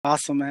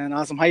Awesome, man.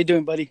 Awesome. How you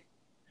doing, buddy?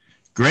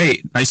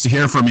 Great. Nice to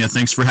hear from you.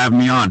 Thanks for having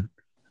me on.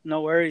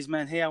 No worries,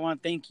 man. Hey, I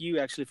want to thank you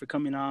actually for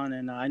coming on,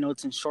 and I know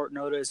it's in short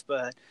notice,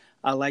 but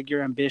I like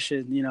your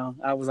ambition.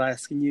 I was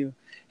asking you,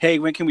 hey,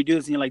 when can we do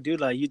this? And you're like, dude,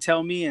 like you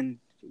tell me, and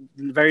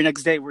the very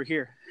next day we're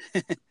here.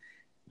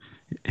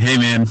 Hey,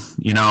 man,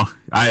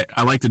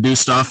 I like to do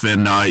stuff,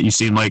 and you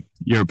seem like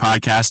you're a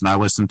podcast, and I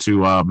listened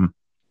to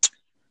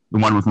the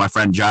one with my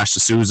friend Josh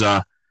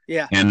D'Souza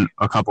Yeah, and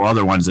a couple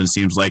other ones, and it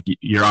seems like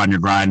you're on your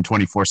grind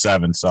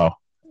 24/7. So,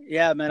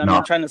 yeah, man. I mean,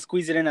 I'm no, trying to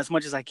squeeze it in as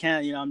much as I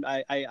can.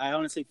 I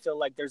honestly feel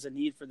like there's a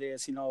need for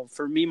this.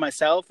 For me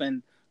myself,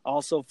 and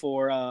also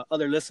for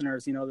other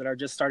listeners. That are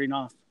just starting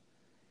off.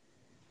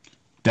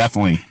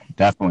 definitely,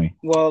 definitely.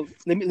 Well,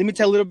 let me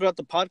tell a little bit about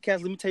the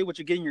podcast. Let me tell you what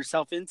you're getting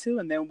yourself into,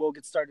 and then we'll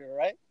get started. All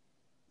right.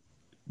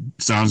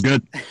 Sounds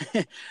good.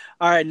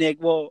 All right,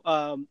 Nick. Well,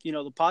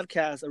 the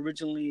podcast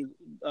originally,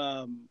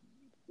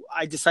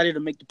 I decided to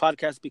make the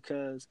podcast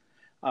because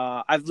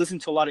I've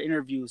listened to a lot of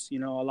interviews, a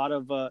lot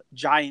of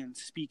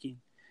giants speaking,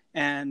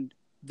 and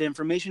the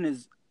information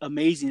is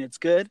amazing. It's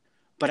good,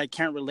 but I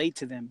can't relate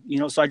to them,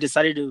 so I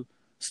decided to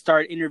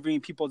start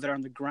interviewing people that are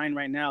on the grind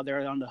right now.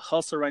 They're on the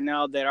hustle right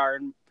now that are,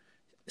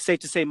 safe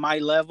to say, my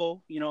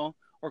level,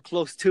 or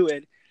close to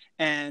it.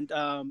 And,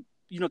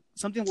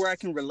 something where I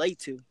can relate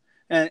to.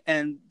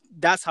 And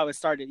that's how it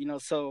started,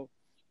 so,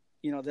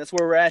 that's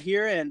where we're at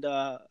here. And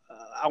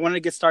I want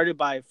to get started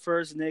by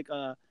first, Nick,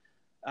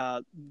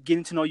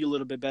 getting to know you a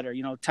little bit better.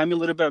 Tell me a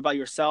little bit about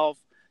yourself,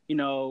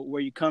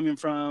 where you're coming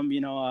from,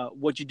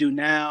 what you do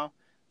now,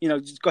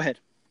 just go ahead.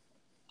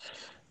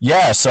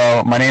 Yeah,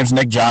 so my name's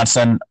Nick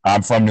Johnson.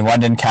 I'm from New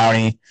London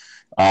County,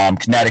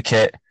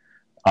 Connecticut.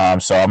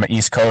 So I'm an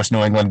East Coast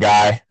New England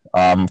guy.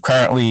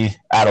 Currently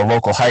at a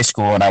local high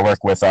school, and I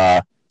work with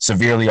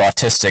severely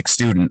autistic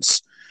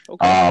students.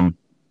 Okay.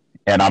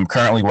 And I'm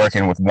currently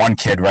working with one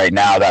kid right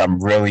now that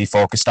I'm really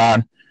focused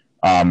on.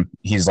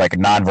 He's like a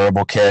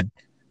nonverbal kid,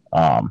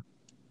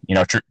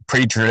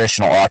 pretty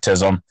traditional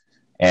autism.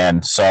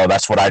 And so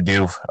that's what I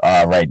do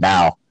right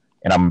now.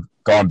 And I'm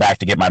going back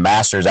to get my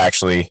master's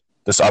actually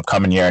this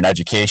upcoming year in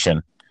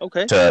education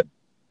Okay.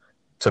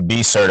 to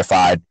be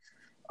certified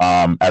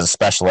as a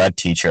special ed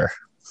teacher.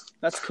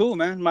 That's cool,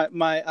 man.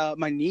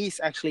 My niece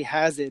actually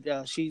has it.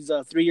 She's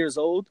 3 years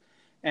old,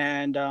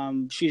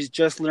 and she's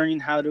just learning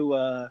how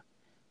to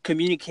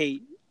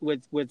communicate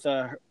with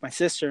my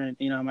sister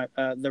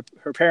and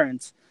her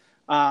parents.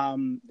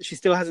 She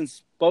still hasn't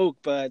spoke,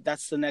 but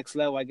that's the next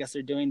level I guess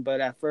they're doing.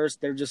 But at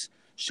first they're just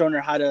showing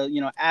her how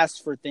to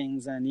ask for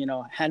things and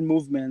hand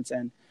movements,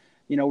 and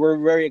we're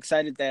very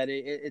excited that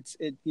it's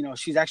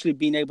she's actually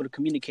being able to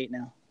communicate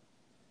now.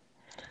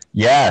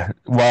 Yeah,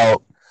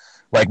 well,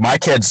 like my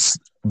kid's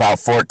about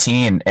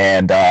 14,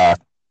 and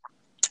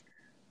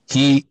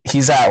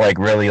he's at like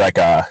really like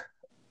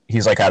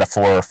he's like at a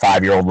 4 or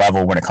 5 year old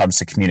level when it comes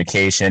to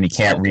communication. He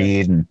can't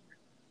Okay. read,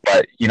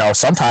 but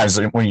sometimes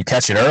when you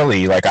catch it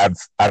early, like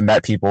I've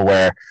met people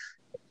where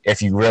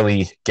if you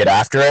really get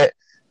after it,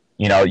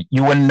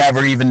 you would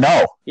never even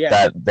know Yeah.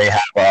 that they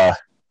have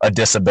a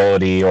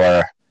disability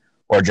or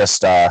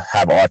just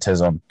have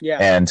autism. Yeah.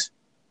 And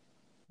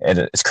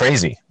it's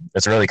crazy.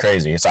 It's really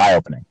crazy. It's eye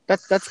opening.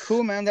 That's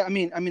cool, man. I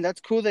mean, that's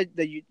cool that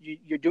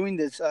you're doing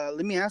this.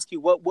 Let me ask you,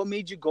 what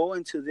made you go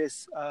into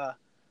this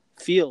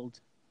field?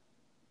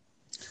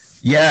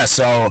 Yeah.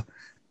 So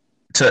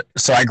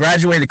I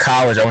graduated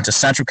college. I went to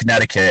Central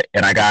Connecticut,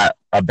 and I got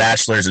a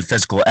bachelor's in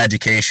physical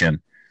education.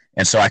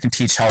 And so I can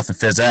teach health and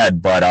phys ed,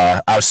 but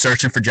I was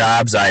searching for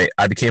jobs. I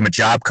became a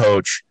job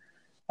coach,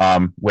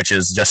 which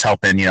is just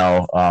helping,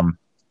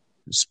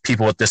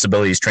 people with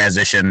disabilities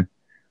transition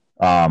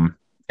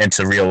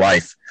into real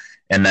life.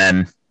 And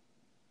then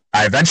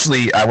I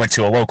went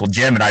to a local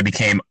gym, and I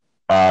became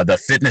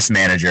the fitness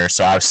manager.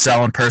 So I was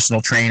selling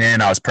personal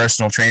training. I was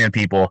personal training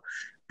people,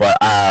 but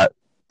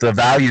the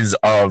values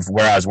of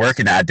where I was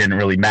working at didn't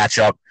really match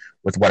up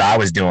with what I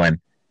was doing.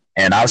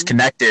 And I was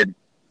connected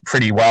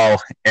pretty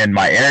well in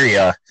my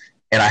area,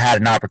 and I had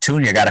an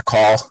opportunity. I got a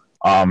call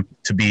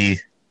to be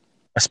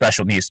a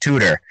special needs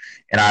tutor.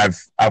 And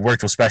I've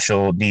worked with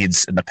special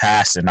needs in the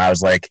past, and I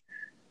was like,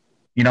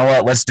 you know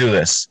what, let's do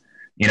this.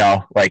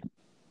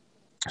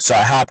 So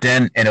I hopped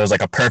in, and it was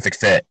like a perfect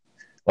fit.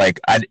 Like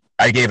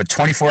I gave a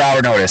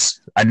 24-hour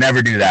notice. I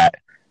never do that.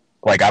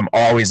 Like I'm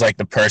always like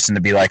the person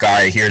to be like, all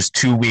right, here's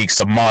 2 weeks,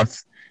 a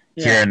month,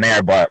 here and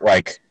there. But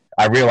like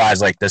I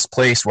realized like this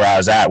place where I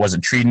was at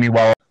wasn't treating me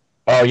well.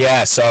 Oh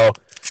yeah, so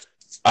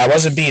I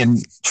wasn't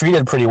being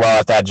treated pretty well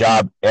at that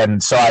job,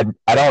 and so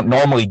I don't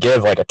normally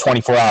give like a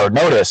 24-hour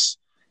notice,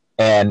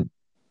 and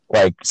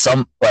like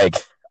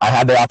I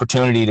had the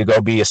opportunity to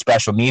go be a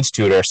special needs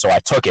tutor, so I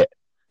took it,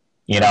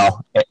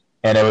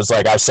 and it was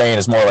like I was saying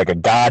it's more like a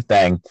God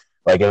thing,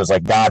 like it was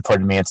like God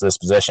putting me into this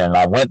position, and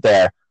I went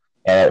there,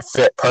 and it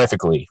fit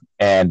perfectly.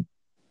 And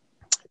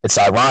it's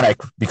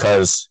ironic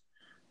because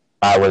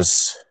when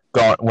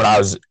I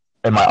was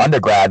in my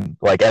undergrad,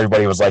 like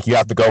everybody was like, you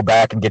have to go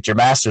back and get your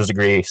master's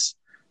degrees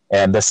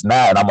and this and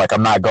that. And I'm like,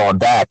 I'm not going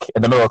back.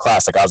 In the middle of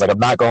class, like I was like, I'm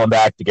not going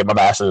back to get my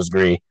master's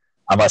degree.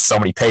 unless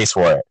somebody pays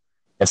for it.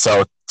 And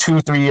so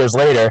 2-3 years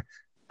later,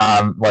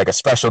 I'm like a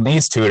special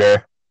needs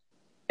tutor,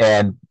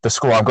 and the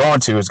school I'm going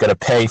to is going to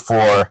pay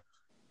for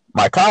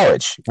my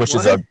college, which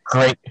is a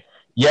great,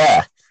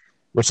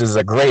 which is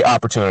a great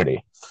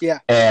opportunity. Yeah.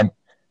 And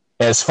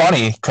it's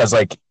funny because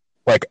like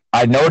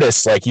I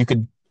noticed like you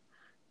could,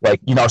 like,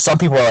 you know, some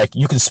people are like,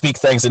 you can speak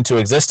things into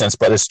existence,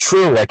 but it's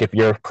true. Like if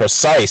you're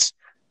precise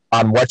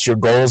on what your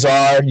goals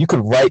are, you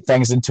could write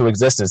things into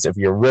existence. If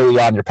you're really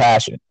on your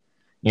passion,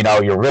 you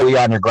know, you're really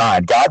on your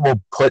grind, God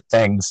will put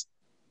things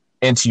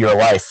into your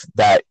life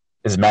that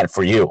is meant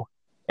for you.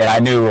 And I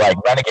knew like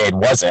Renegade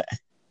wasn't,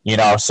 you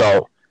know,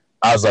 so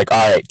I was like,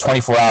 all right,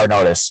 24-hour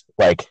notice,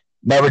 like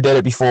never did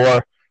it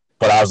before,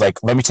 but I was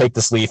like, let me take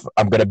this leap.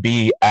 I'm going to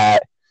be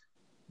at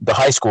the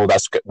high school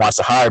that wants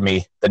to hire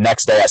me the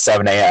next day at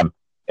 7 a.m.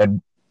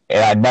 And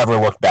I never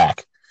looked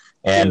back.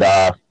 And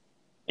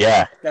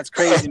yeah, that's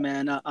crazy,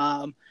 man.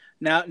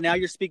 Now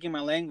you're speaking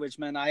my language,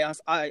 man.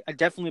 I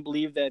definitely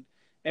believe that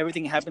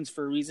everything happens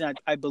for a reason.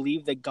 I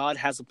believe that God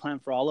has a plan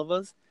for all of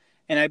us.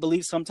 And I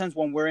believe sometimes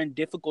when we're in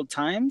difficult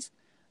times,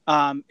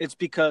 it's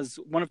because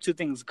one of two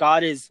things: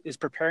 God is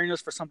preparing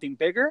us for something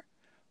bigger,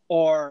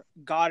 or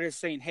God is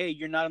saying, hey,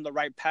 you're not on the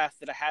right path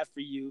that I have for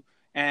you,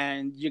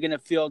 and you're going to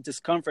feel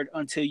discomfort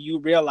until you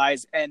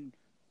realize and,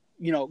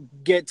 you know,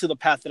 get to the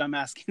path that I'm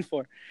asking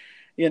for,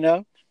 you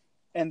know?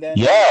 And then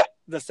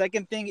the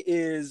second thing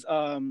is,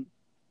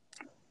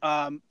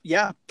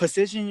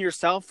 position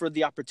yourself for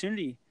the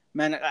opportunity,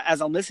 man.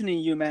 As I'm listening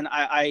to you, man,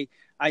 I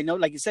know,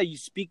 like you said, you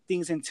speak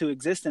things into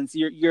existence.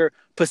 You're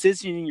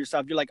positioning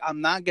yourself. You're like,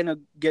 I'm not going to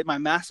get my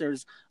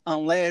master's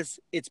unless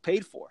it's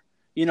paid for,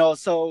 you know?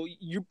 So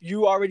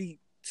you already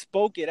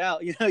spoke it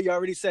out. You know, you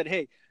already said,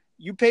 hey,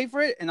 you pay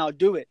for it and I'll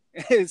do it.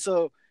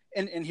 So,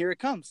 and here it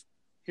comes.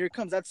 Here it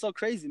comes. That's so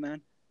crazy,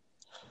 man.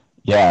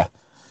 Yeah.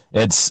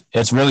 It's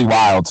really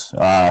wild.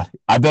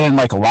 I've been in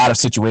like a lot of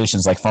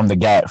situations, like from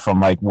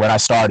like when I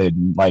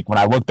started, like when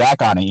I look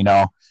back on it, you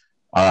know,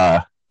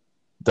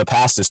 the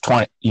past is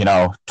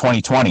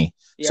 2020.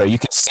 Yeah. So you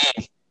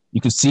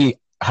can see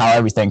how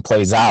everything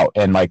plays out.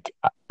 And like,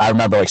 I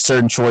remember like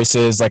certain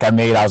choices like I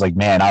made, I was like,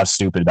 man, I was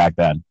stupid back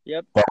then.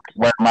 Yep. But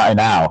where am I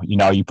now? You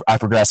know, I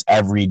progress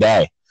every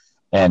day.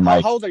 And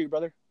like, how old are you,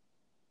 brother?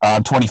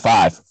 I'm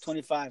 25.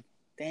 25.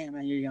 Damn,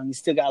 man, you're young. You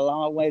still got a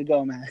long way to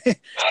go, man.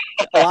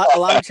 a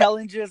lot of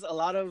challenges, a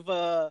lot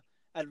of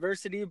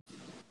adversity.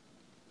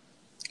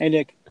 Hey,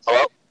 Nick.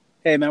 Hello?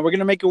 Hey, man, we're going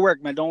to make it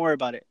work, man. Don't worry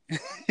about it.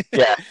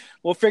 Yeah.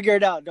 We'll figure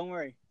it out. Don't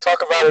worry.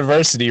 Talk about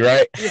adversity,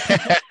 right?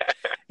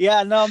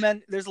 Yeah, no,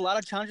 man, there's a lot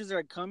of challenges that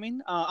are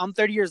coming. I'm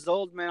 30 years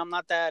old, man. I'm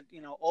not that,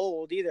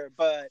 old either.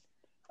 But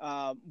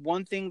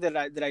one thing that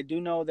I do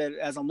know that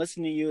as I'm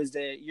listening to you is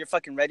that you're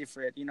fucking ready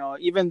for it. You know,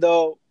 even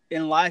though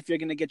in life you're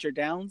going to get your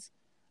downs,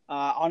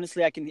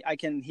 honestly, I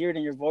can hear it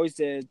in your voice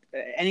that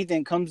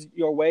anything comes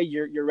your way,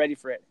 you're ready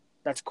for it.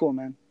 That's cool,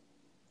 man.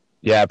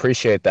 Yeah, I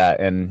appreciate that.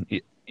 And,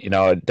 you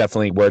know,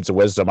 definitely words of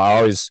wisdom. I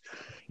always,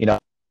 you know,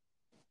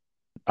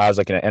 I was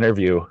like in an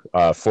interview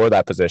for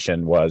that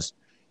position was,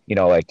 you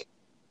know, like,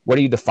 what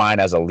do you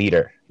define as a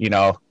leader, you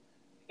know?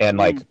 And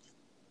like,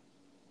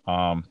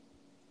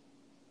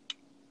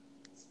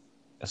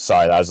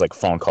 sorry, that was like a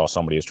phone call.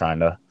 Somebody was trying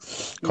to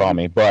call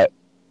me, but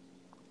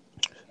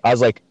I was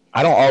like,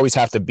 I don't always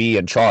have to be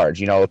in charge.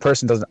 You know, a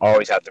person doesn't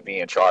always have to be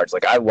in charge.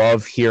 Like I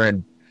love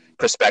hearing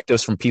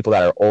perspectives from people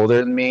that are older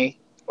than me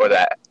or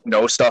that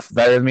know stuff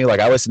better than me. Like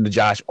I listen to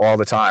Josh all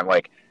the time.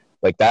 Like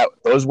that,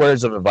 those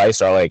words of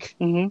advice are like,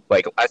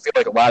 like, I feel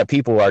like a lot of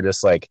people are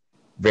just like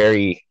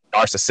very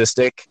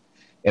narcissistic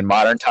in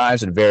modern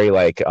times and very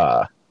like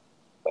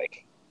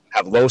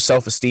have low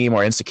self-esteem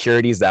or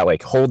insecurities that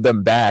like hold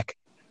them back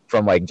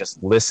from like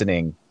just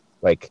listening.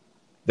 Like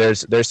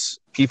there's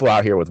people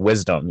out here with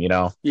wisdom, you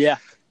know? Yeah.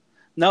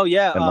 No,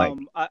 yeah.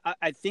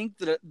 I think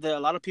that a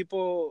lot of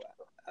people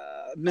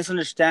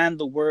misunderstand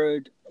the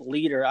word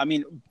leader. I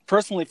mean,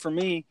 personally for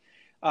me,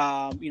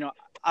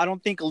 I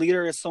don't think a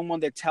leader is someone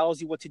that tells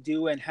you what to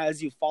do and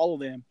has you follow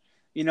them.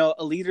 You know,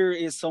 a leader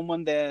is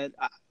someone that,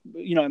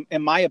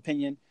 in my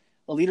opinion,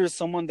 a leader is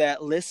someone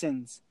that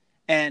listens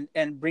and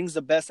brings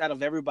the best out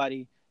of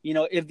everybody. You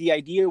know, if the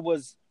idea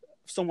was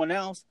someone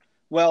else,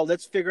 well,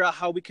 let's figure out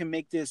how we can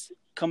make this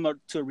come up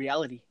to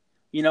reality.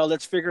 You know,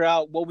 let's figure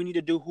out what we need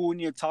to do, who we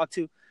need to talk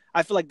to.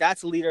 I feel like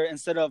that's a leader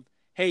instead of,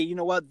 hey, you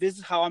know what, this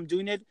is how I'm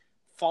doing it.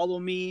 Follow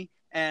me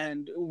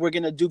and we're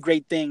going to do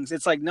great things.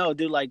 It's like, no,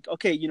 dude, like,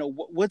 okay, you know,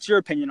 what's your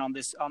opinion on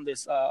this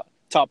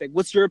topic?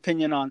 What's your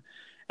opinion on,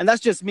 and that's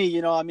just me,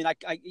 you know, I mean, I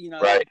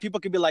right. People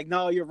could be like,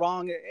 no, you're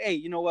wrong. Hey,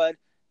 you know what?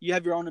 You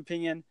have your own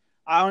opinion.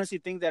 I honestly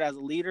think that as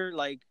a leader,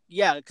 like,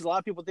 yeah, because a lot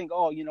of people think,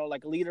 oh, you know,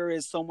 like a leader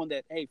is someone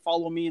that, hey,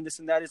 follow me and this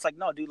and that. It's like,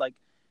 no, dude, like,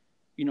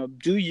 you know,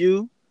 do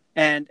you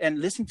and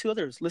listen to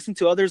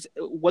others,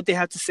 what they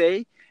have to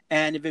say.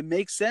 And if it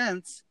makes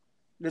sense,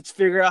 let's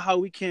figure out how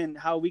we can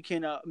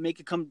make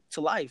it come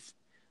to life.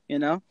 You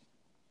know,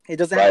 it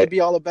doesn't have to be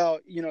all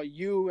about, you know,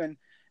 you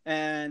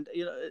and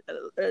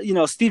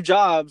Steve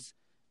Jobs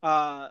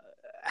had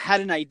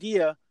an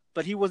idea,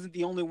 but he wasn't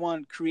the only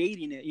one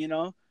creating it. You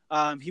know,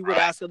 he would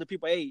ask other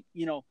people, hey,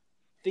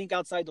 think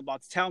outside the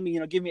box. Tell me,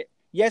 give me.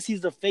 Yes,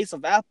 he's the face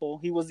of Apple.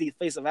 He was the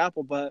face of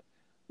Apple, but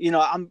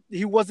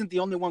he wasn't the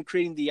only one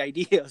creating the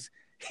ideas.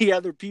 He had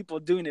other people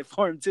doing it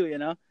for him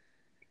too.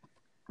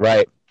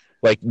 Right.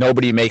 Like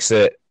nobody makes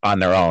it on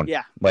their own.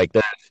 Yeah. Like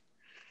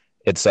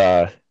it's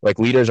like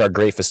leaders are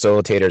great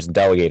facilitators and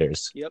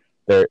delegators. Yep.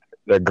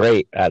 They're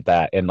great at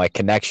that, and like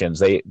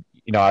connections. I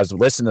was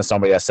listening to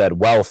somebody that said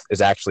wealth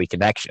is actually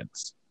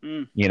connections.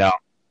 Like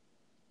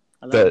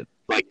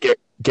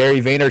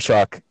Gary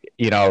Vaynerchuk,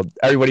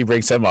 everybody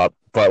brings him up,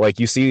 but like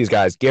you see these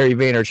guys, Gary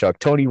Vaynerchuk,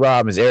 Tony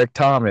Robbins, Eric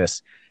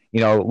Thomas,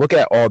 look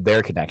at all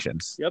their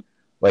connections. Yep.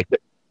 Like,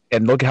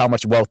 and look at how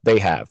much wealth they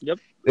have. Yep.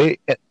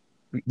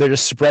 They're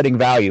just spreading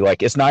value.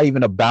 Like it's not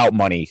even about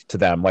money to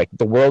them. Like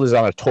the world is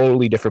on a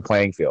totally different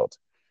playing field.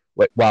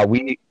 Like while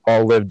we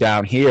all live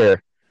down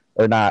here,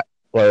 or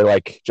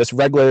like just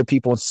regular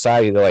people in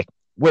society, they're like,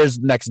 where's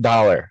the next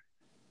dollar?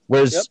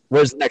 Where's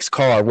the next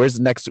car? Where's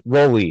the next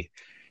rollie?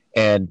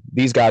 And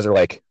these guys are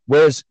like,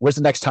 where's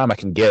the next time I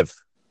can give?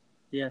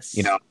 Yes.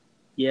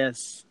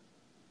 Yes.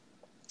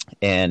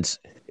 And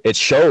it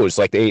shows,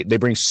 like they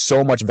bring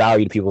so much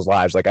value to people's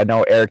lives. Like I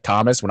know Eric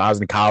Thomas, when I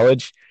was in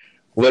college,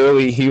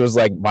 literally he was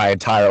like my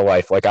entire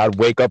life. Like I'd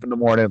wake up in the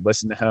morning,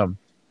 listen to him,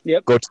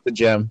 go to the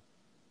gym.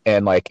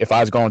 And like, if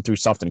I was going through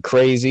something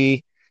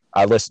crazy,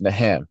 I listen to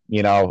him,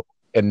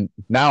 and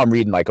now I'm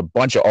reading like a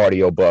bunch of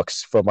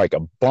audiobooks from like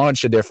a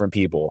bunch of different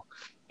people.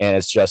 And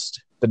it's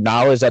just the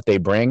knowledge that they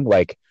bring,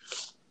 like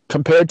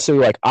compared to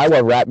like, I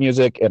love rap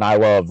music and I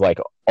love like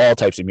all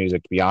types of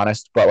music, to be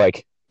honest. But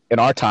like in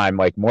our time,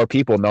 like more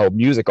people know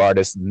music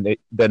artists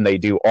than they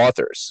do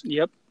authors.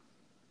 Yep.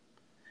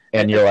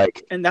 And you're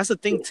like, and that's the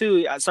thing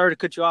too. Sorry to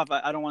cut you off.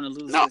 I don't want to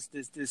lose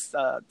this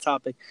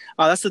topic.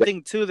 That's the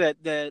thing too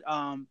that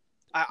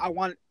I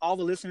want all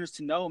the listeners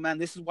to know, man.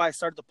 This is why I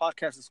started the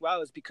podcast as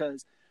well, is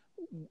because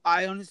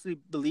I honestly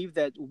believe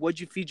that what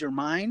you feed your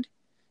mind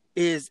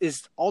is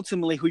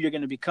ultimately who you're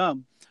going to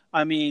become.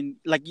 I mean,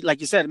 like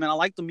you said, man, I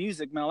like the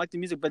music,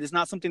 but it's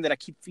not something that I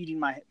keep feeding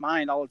my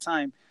mind all the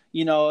time.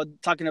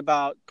 Talking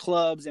about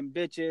clubs and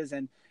bitches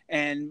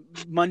and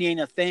money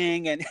ain't a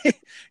thing, and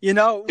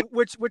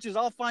which is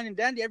all fine and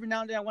dandy. Every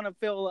now and then I want to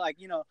feel like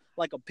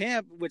like a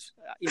pimp, which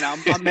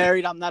I'm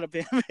married, I'm not a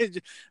pimp,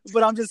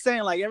 but I'm just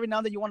saying, like every now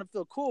and then you want to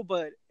feel cool,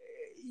 but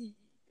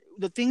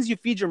the things you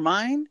feed your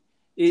mind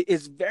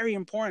is very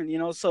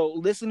important. So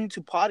listening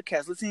to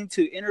podcasts, listening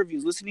to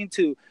interviews, listening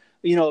to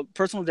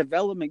personal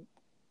development,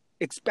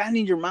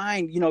 expanding your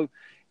mind,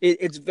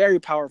 it's very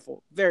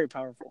powerful, very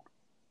powerful.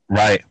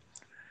 Right.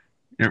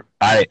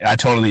 I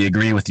totally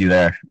agree with you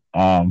there.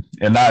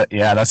 And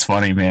that's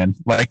funny, man.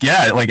 Like,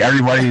 like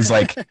everybody's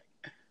like,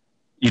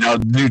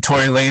 new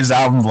Tory Lanez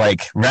album,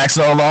 like Racks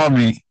All On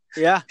Me.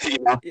 Yeah.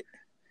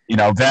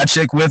 Bad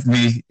Chick With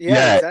Me.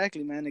 Yeah,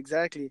 exactly, man.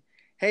 Exactly.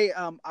 Hey,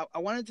 I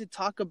wanted to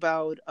talk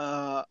about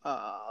a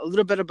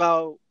little bit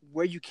about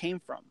where you came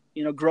from,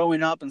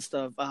 growing up and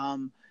stuff.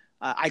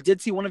 I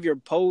did see one of your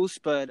posts,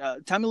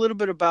 but tell me a little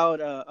bit about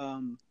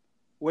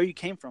where you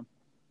came from.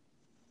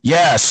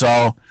 Yeah,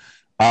 so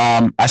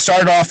I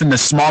started off in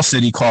this small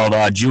city called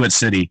Jewett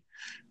City.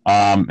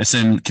 It's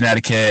in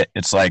Connecticut.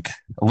 It's like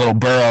a little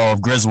borough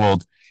of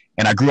Griswold.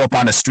 And I grew up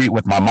on a street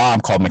with my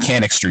mom called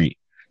Mechanic Street.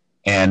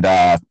 And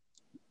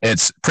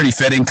it's pretty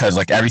fitting because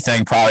like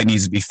everything probably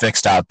needs to be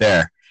fixed out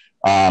there.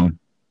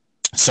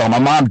 So my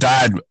mom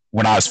died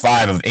when I was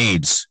 5 of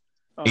AIDS,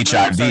 HIV.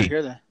 Man, I'm sorry to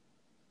hear that.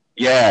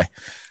 Yeah,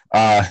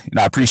 I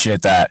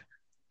appreciate that.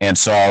 And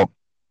so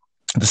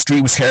the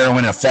street was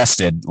heroin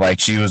infested. Like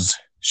she was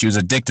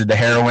addicted to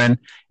heroin,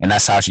 and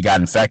that's how she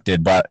got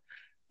infected. But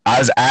I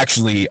was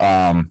actually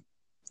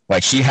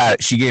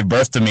she gave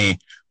birth to me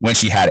when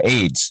she had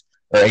AIDS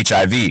or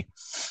HIV.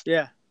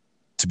 Yeah.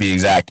 To be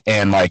exact.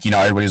 And like,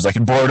 everybody was like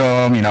in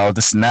boredom,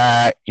 this and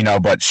that,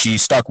 but she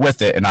stuck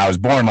with it, and I was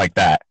born like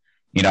that.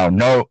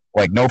 No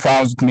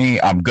problems with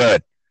me. I'm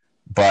good.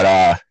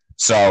 But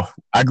so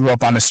I grew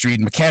up on the street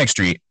in Mechanic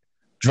Street,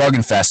 drug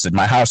infested.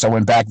 My house, I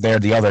went back there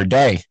the other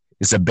day,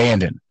 is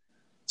abandoned.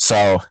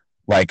 So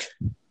like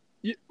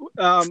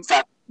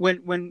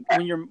when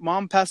your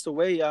mom passed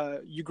away,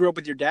 you grew up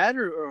with your dad,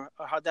 or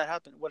how'd that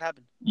happen? What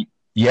happened?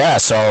 Yeah,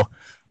 so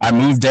I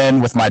moved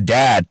in with my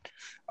dad,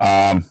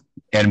 and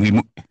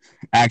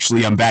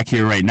I'm back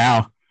here right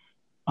now.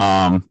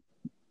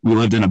 We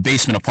lived in a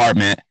basement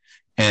apartment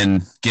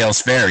in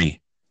Gales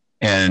Ferry,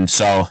 and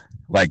so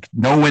like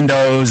no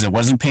windows, it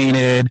wasn't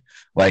painted.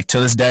 Like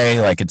to this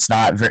day, like it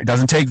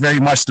doesn't take very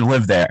much to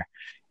live there.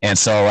 And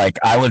so like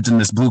I lived in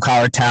this blue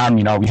collar town.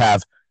 We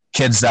have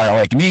kids that are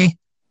like me,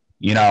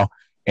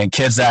 and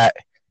kids that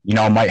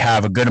might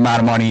have a good amount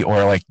of money,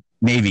 or like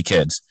Navy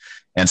kids.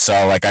 And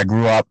so like I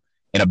grew up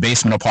in a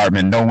basement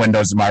apartment, no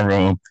windows in my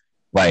room,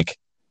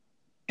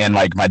 and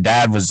my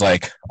dad was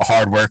like a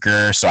hard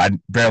worker, so I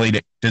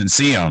barely didn't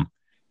see him.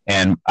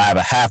 And I have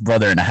a half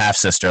brother and a half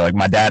sister. Like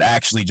my dad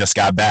actually just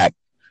got back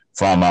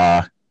from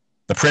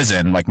the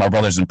prison. Like my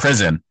brother's in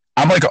prison.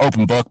 I'm like an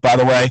open book, by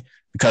the way,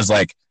 because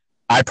like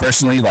I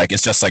personally, like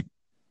it's just like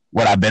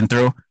what I've been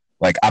through.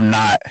 like I'm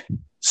not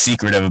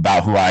secretive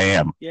about who I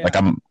am. Yeah. Like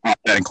I'm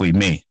authentically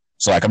me.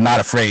 So like I'm not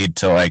afraid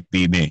to like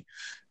be me.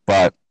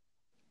 But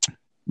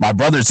my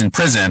brother's in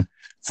prison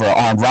for an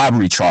armed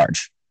robbery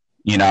charge,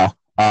 you know.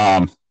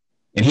 And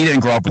he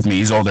didn't grow up with me.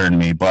 He's older than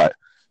me, but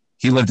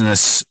he lived in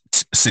this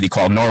city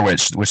called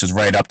Norwich, which is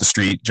right up the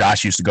street.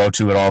 Josh used to go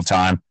to it all the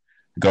time,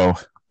 go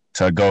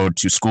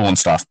to school and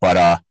stuff.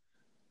 But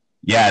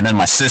yeah, and then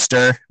my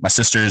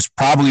sister's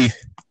probably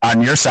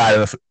on your side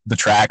of the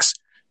tracks.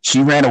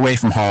 She ran away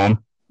from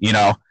home, you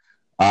know.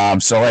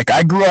 So like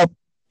I grew up,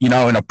 you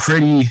know, in a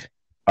pretty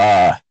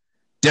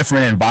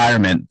different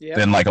environment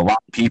than like a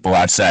lot of people,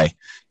 I'd say,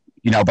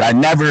 you know. But I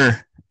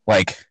never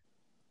like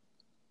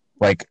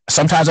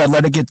sometimes I'd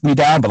let it get me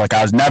down, but like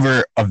I was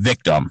never a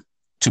victim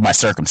to my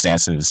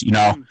circumstances, you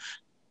know.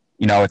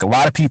 You know, like a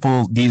lot of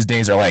people these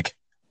days are like,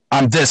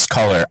 I'm this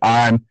color,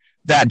 I'm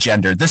that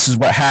gender, this is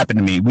what happened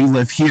to me, we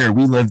live here,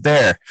 we live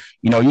there,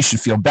 you know, you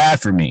should feel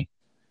bad for me,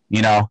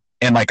 you know.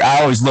 And like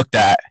I always looked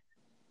at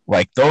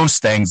like those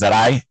things that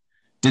I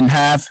didn't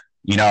have,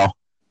 you know,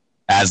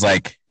 as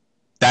like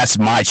that's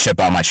my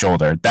chip on my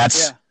shoulder,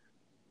 that's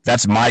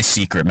my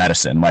secret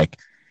medicine. Like,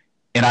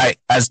 and I,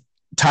 as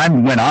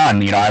time went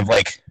on, you know, I've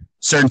like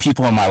certain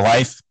people in my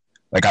life,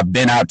 like I've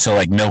been out to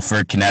like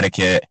Milford,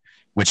 Connecticut,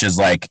 which is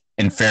like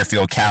in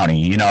Fairfield County,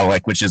 you know,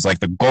 like which is like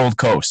the Gold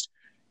Coast.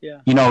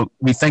 Yeah. You know,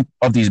 we think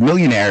of these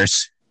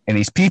millionaires and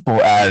these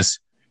people as,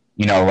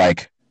 you know,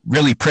 like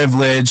really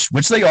privileged,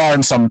 which they are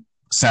in some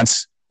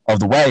sense of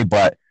the way,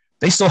 but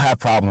they still have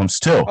problems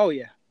too. Oh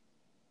yeah.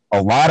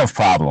 A lot of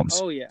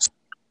problems. Oh yeah.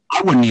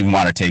 I wouldn't even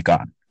want to take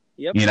on.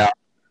 Yep. You know,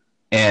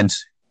 and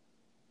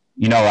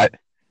you know,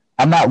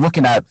 I'm not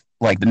looking at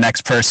like the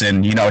next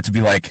person, you know, to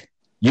be like,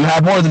 you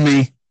have more than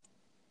me.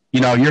 You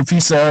know, you're a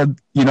piece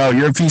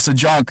of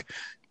junk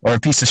or a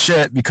piece of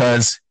shit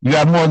because you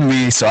have more than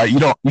me. So you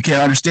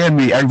can't understand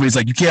me. Everybody's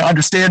like, you can't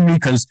understand me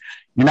because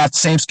you're not the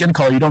same skin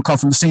color. You don't come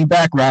from the same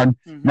background.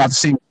 You're not the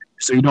same.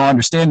 So you don't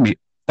understand me.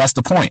 That's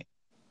the point.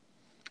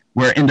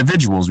 We're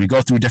individuals. We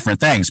go through different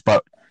things,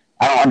 but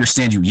I don't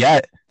understand you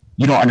yet.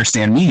 You don't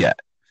understand me yet.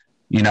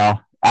 You know,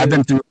 I've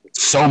been through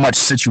so much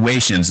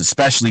situations,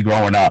 especially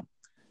growing up,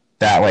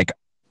 that like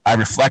I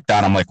reflect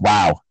on. I'm like,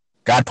 wow,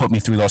 God put me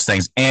through those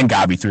things and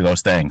got me through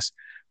those things.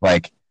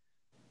 Like,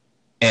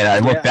 and I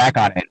look back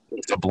on it,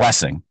 it's a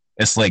blessing.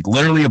 It's like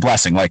literally a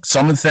blessing. Like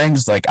some of the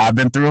things like I've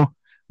been through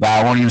that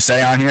I won't even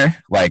say on here,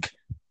 like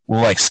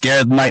will like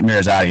scare the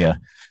nightmares out of you.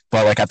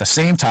 But like at the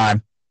same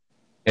time,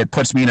 it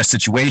puts me in a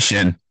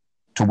situation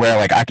to where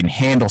like I can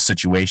handle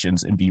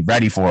situations and be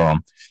ready for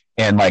them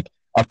and like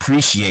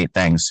appreciate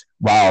things.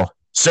 While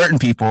certain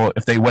people,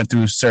 if they went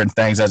through certain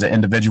things as an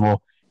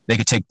individual, they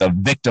could take the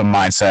victim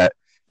mindset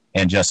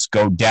and just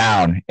go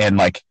down. And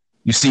like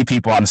you see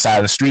people on the side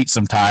of the street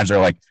sometimes are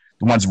like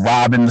the ones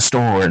robbing the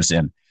stores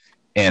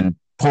and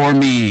poor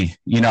me,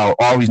 you know,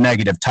 always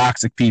negative,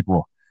 toxic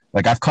people.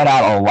 Like I've cut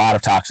out a lot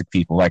of toxic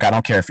people. Like I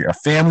don't care if you're a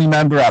family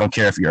member, I don't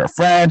care if you're a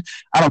friend,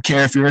 I don't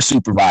care if you're a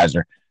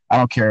supervisor, I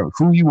don't care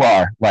who you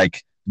are.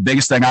 Like the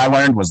biggest thing I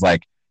learned was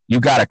like you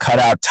got to cut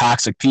out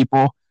toxic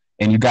people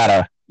and you got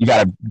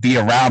to be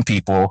around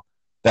people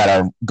that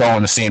are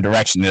going the same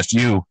direction as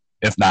you,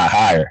 if not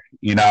higher,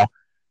 you know?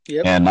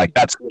 Yep. And like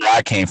that's where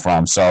I came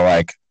from. So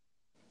like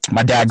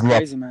my dad grew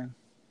crazy, up. Man.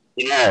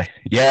 Yeah.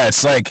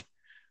 It's like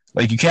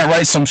you can't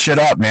write some shit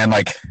up, man.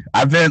 Like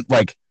I've been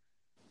like,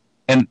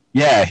 and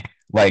yeah,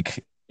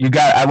 like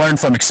I learned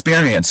from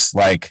experience.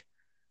 Like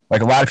a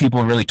lot of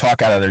people really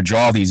talk out of their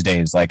jaw these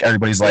days. Like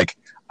everybody's like,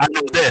 I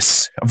know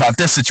this about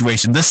this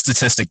situation, this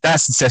statistic,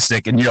 that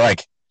statistic. And you're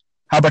like,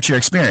 how about your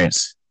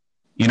experience?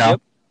 You know?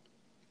 Yep.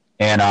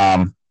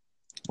 And,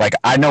 like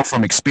I know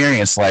from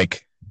experience,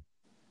 like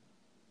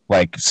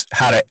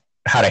how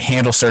to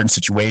handle certain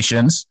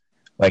situations,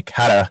 like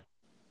how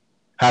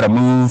to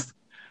move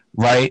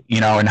right, you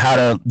know, and how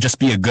to just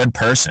be a good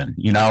person,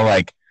 you know,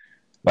 like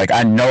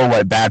I know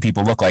what bad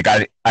people look like.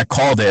 I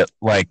called it.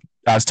 Like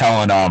I was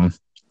telling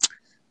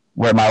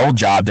where my old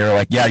job, they were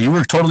like, yeah, you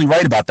were totally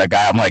right about that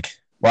guy. I'm like,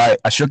 well,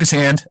 I shook his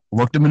hand,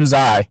 looked him in his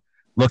eye,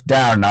 looked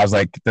down, and I was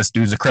like, this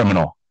dude's a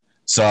criminal.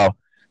 So,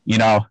 you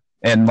know,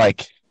 and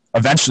like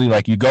eventually,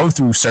 like you go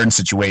through certain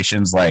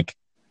situations, like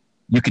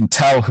you can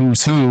tell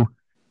who's who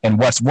and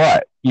what's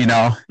what, you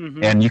know,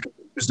 and you can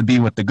choose to be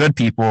with the good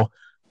people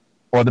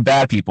or the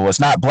bad people. It's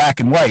not black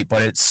and white,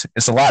 but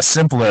it's a lot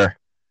simpler.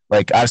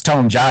 Like I was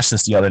telling Josh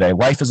this the other day,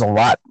 life is a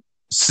lot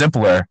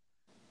simpler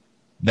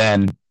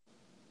than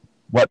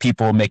what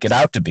people make it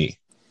out to be.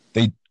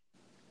 They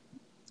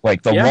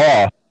like the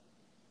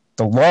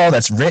law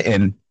that's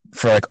written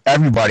for like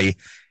everybody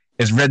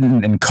is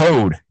written in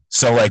code.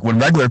 So like when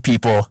regular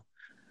people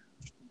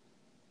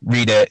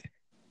read it,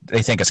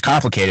 they think it's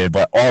complicated,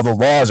 but all the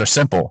laws are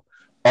simple.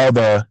 All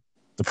the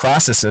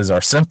processes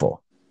are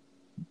simple.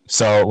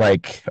 So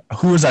like,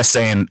 who was I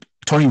saying?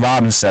 Tony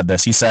Robbins said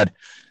this. He said,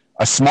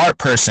 a smart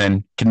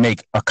person can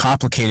make a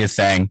complicated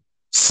thing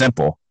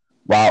simple,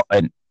 while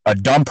a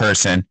dumb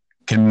person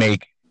can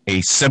make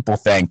a simple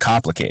thing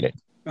complicated.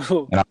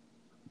 Oh. And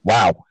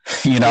wow,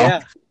 you know?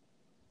 Yeah.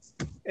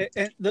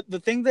 And the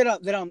thing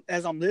that I'm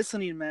as I'm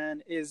listening,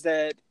 man, is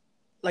that,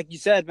 like you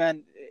said,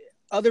 man,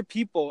 other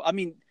people. I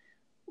mean,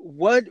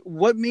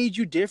 what made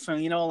you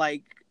different? You know,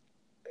 like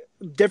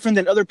different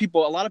than other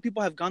people. A lot of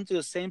people have gone through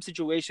the same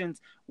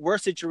situations,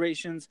 worse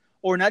situations,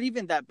 or not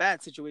even that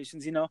bad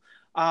situations. You know,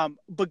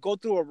 but go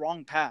through a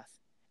wrong path.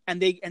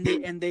 And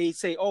they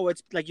say, oh,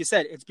 it's like you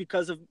said, it's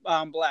because of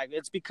black.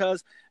 It's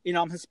because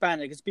I'm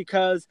Hispanic. It's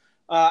because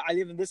I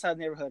live in this side of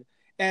the neighborhood.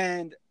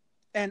 And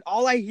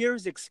all I hear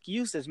is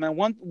excuses, man.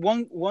 One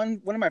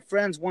of my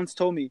friends once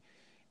told me,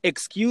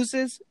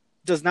 excuses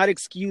does not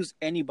excuse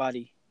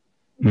anybody,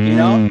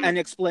 and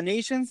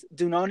explanations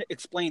do not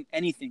explain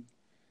anything.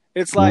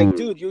 It's like,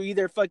 dude, you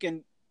either go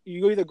down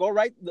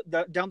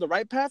the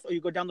right path or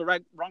you go down the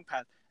wrong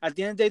path. At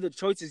the end of the day, the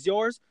choice is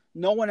yours.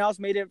 No one else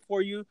made it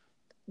for you,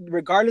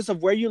 regardless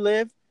of where you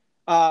live,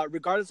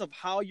 regardless of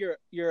how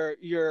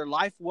your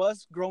life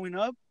was growing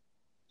up.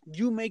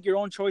 You make your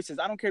own choices.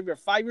 I don't care if you're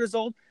 5 years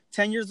old,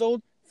 10 years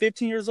old,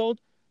 15 years old,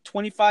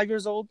 25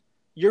 years old.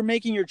 You're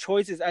making your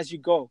choices as you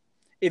go.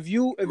 If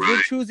you're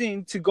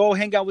choosing to go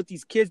hang out with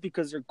these kids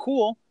because they're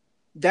cool,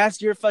 that's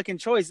your fucking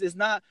choice. It's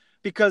not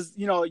because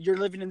you're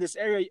living in this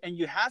area and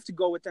you have to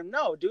go with them.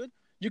 No, dude,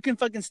 you can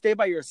fucking stay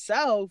by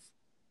yourself.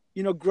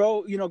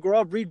 Grow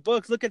up, read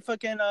books. Look at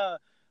fucking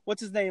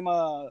what's his name,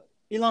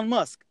 Elon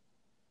Musk.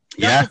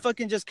 That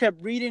fucking just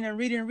kept reading and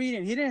reading and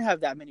reading. He didn't have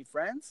that many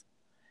friends.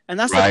 And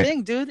that's the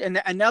thing, dude.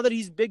 And now that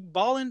he's big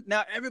balling,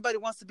 now everybody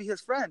wants to be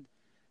his friend.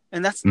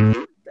 And that's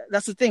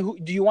the thing.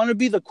 Do you want to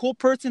be the cool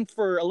person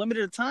for a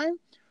limited time,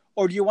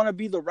 or do you want to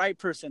be the right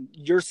person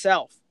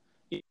yourself?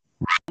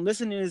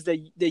 Listening is that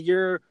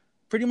you're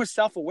pretty much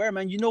self-aware,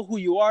 man. You know who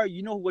you are.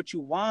 You know what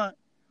you want.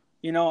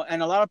 And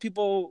a lot of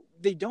people,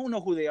 they don't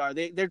know who they are.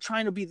 They're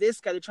trying to be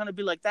this guy. They're trying to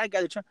be like that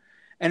guy.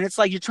 And it's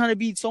like you're trying to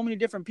be so many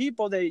different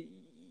people that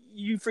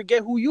you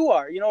forget who you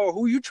are, or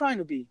who you're trying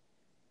to be.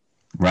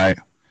 Right.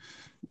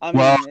 I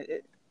mean,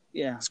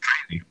 yeah. It's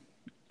crazy.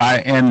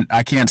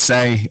 I can't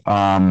say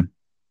that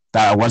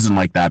I wasn't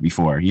like that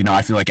before.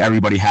 I feel like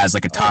everybody has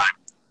like a time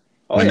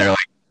when they're like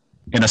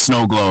in a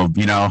snow globe,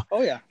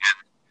 Oh, yeah.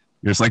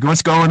 You're just like,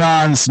 what's going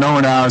on? It's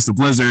snowing out. It's the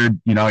blizzard.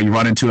 You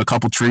run into a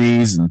couple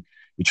trees and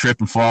you trip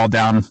and fall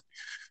down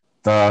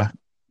the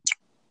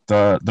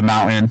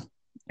mountain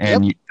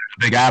and there's a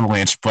big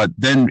avalanche. But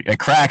then it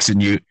cracks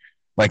and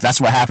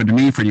that's what happened to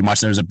me pretty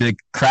much. There was a big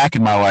crack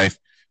in my life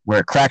where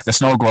it cracked the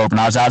snow globe and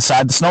I was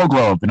outside the snow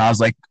globe and I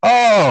was like,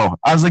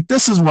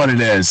 this is what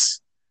it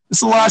is.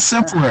 It's a lot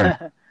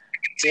simpler.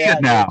 See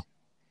it now.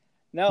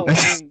 No,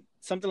 I mean,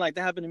 something like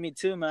that happened to me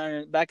too,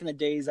 man. Back in the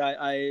days,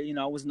 I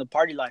was in the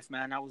party life,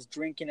 man. I was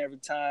drinking every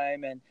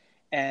time,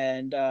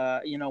 and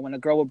when a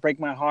girl would break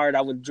my heart,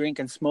 I would drink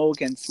and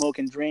smoke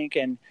and drink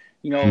and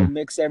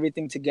mix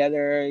everything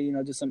together.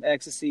 Do some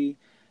ecstasy,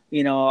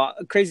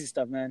 crazy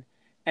stuff, man.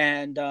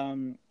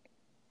 And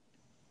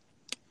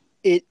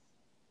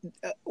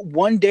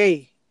one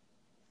day,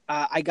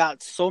 I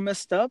got so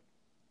messed up.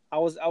 I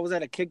was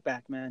at a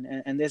kickback,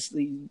 man, and this.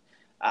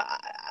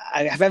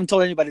 I haven't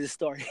told anybody this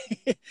story,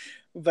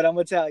 but I'm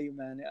gonna tell you,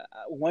 man.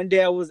 One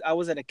day I was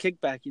at a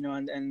kickback,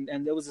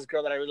 and there was this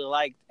girl that I really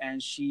liked,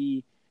 and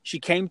she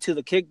came to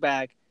the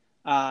kickback,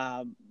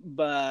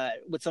 but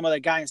with some other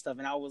guy and stuff,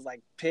 and I was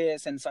like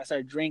pissed, and so I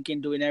started drinking,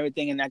 doing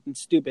everything, and acting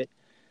stupid.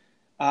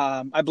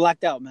 I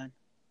blacked out, man.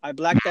 I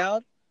blacked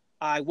out.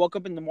 I woke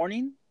up in the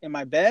morning in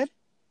my bed,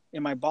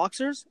 in my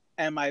boxers,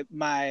 and my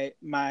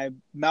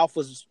mouth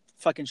was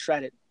fucking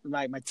shredded.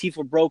 Like my teeth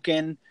were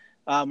broken.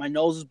 My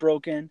nose was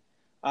broken.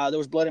 There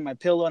was blood in my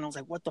pillow, and I was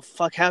like, "What the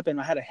fuck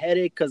happened?" I had a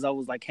headache because I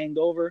was like hanged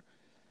over.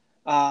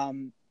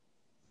 My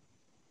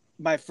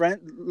friend,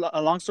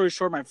 a long story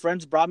short, my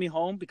friends brought me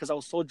home because I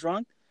was so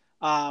drunk.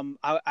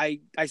 I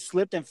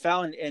slipped and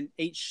fell and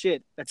ate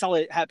shit. That's all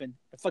it happened.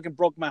 I fucking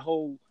broke my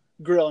whole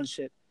grill and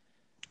shit.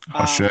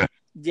 Oh shit.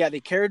 Yeah, they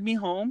carried me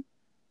home.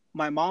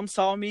 My mom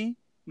saw me.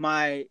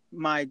 I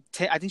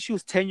think she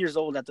was 10 years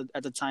old at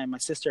the time. My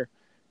sister,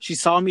 she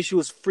saw me. She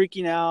was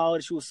freaking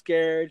out. She was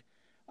scared.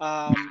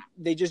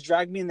 They just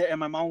dragged me in there, and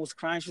my mom was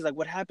crying. She's like,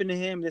 "What happened to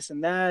him? This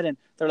and that." And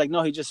they're like,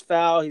 "No, he just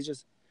fell. He's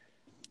just."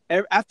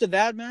 After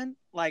that, man,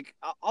 like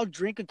I'll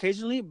drink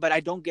occasionally, but I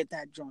don't get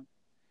that drunk.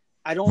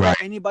 I don't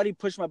let anybody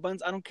push my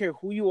buttons. I don't care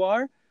who you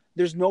are.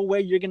 There's no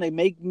way you're gonna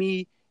make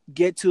me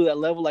get to a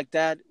level like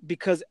that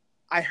because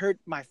I hurt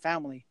my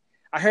family.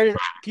 I hurt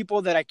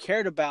people that I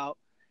cared about.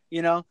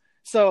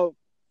 So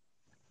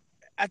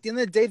at the end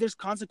of the day, there's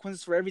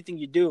consequences for everything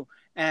you do,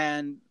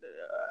 and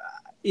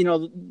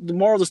the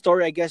moral of the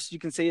story, I guess you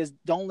can say, is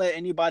don't let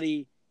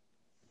anybody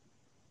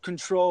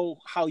control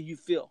how you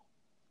feel.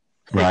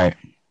 Right.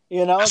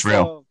 That's so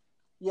real.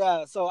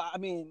 Yeah. So I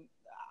mean,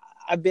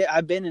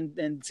 I've been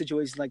in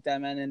situations like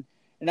that, man,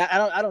 and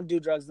I don't do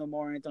drugs no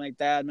more or anything like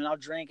that, man. I'll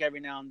drink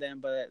every now and then,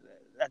 but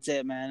that's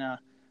it, man.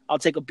 I'll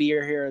take a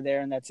beer here or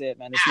there, and that's it,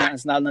 man.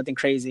 It's not nothing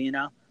crazy,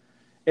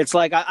 It's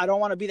like I don't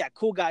want to be that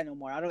cool guy no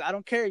more. I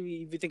don't care if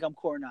you think I'm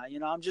cool or not.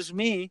 I'm just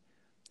me.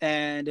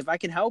 And if I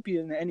can help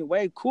you in any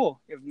way, cool.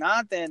 If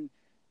not, then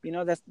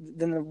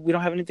then we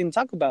don't have anything to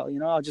talk about.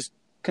 I'll just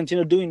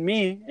continue doing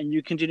me, and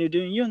you continue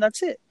doing you, and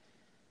that's it.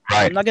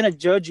 Right. I'm not gonna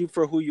judge you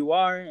for who you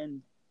are,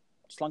 and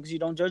as long as you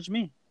don't judge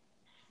me.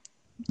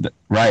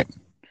 Right.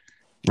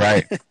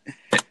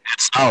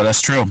 Oh,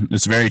 that's true.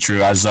 It's very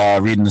true. I was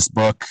reading this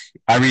book.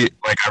 I read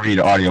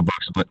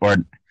audiobooks, or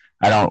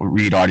I don't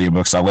read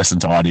audiobooks. I listen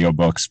to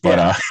audiobooks.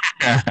 But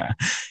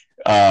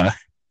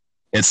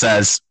it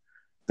says,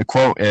 the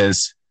quote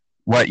is,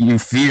 "What you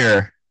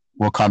fear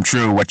will come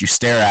true. What you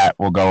stare at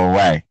will go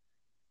away."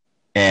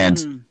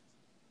 And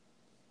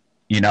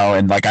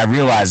and like I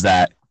realized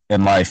that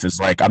in life is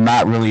like I'm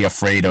not really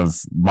afraid of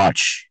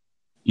much.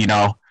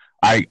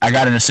 I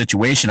got in a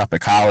situation up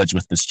at college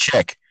with this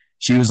chick.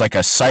 She was like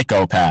a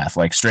psychopath,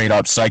 like straight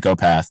up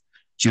psychopath.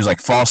 She was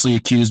like falsely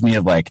accused me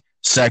of like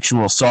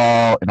sexual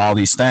assault and all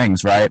these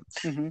things, right?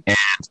 Mm-hmm.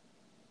 And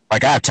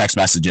like I have text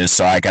messages,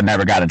 so like I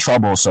never got in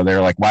trouble. So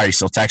they're like, "Why are you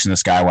still texting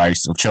this guy? Why are you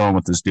still chilling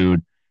with this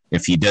dude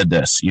if he did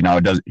this?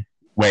 It does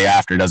way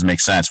after, it doesn't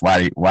make sense.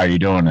 Why are you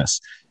doing this?"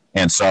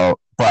 And so,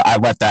 but I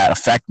let that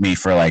affect me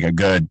for like a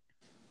good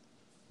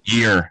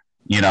year,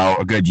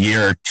 a good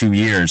year, 2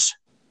 years,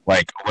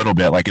 like a little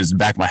bit. Like it's in the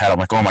back of my head. I'm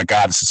like, "Oh my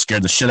God, this has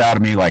scared the shit out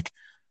of me." Like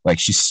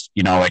she's,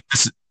 like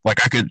this,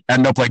 like I could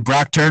end up like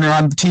Brock Turner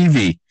on the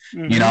TV,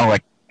 Mm-hmm. I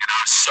was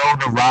so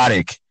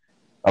neurotic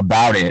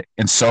about it.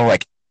 And so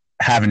like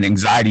having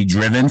anxiety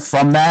driven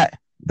from that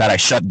I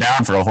shut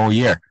down for a whole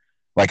year.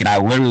 Like, and I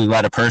literally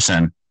let a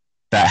person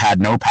that had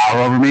no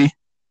power over me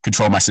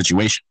control my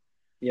situation.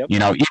 Yep.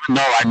 Even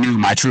though I knew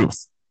my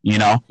truth,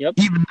 Yep.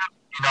 even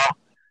though,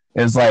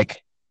 it was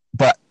like,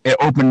 but it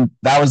opened,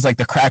 that was like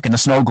the crack in the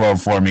snow globe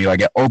for me.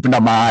 Like it opened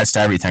up my eyes to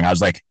everything. I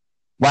was like,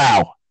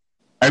 wow,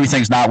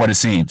 everything's not what it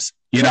seems,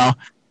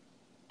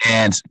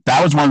 And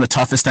that was one of the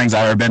toughest things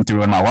I've ever been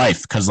through in my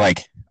life. Cause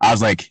like, I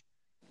was like,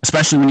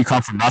 especially when you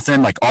come from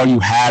nothing, like all you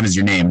have is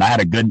your name. And I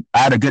had a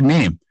good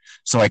name.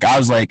 So like, I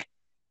was like,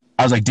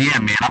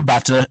 damn man, I'm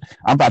about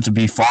to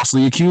be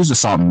falsely accused of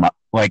something,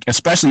 like,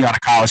 especially on a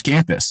college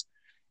campus.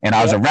 And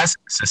I was a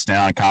resident assistant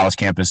on a college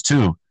campus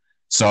too.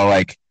 So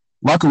like,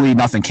 luckily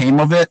nothing came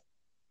of it.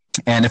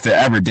 And if it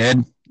ever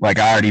did, like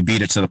I already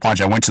beat it to the punch.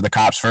 I went to the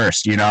cops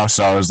first, So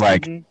it was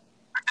like, Mm-hmm.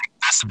 I think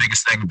that's the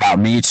biggest thing about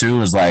me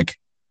too, is like,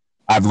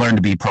 I've learned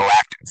to be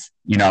proactive,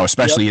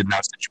 especially in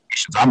those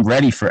situations. I'm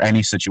ready for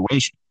any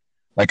situation.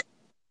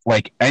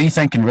 Like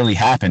anything can really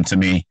happen to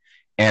me.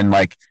 And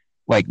like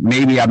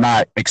maybe I'm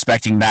not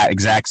expecting that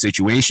exact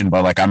situation,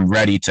 but like I'm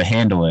ready to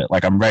handle it.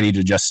 Like I'm ready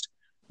to just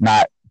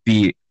not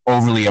be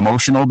overly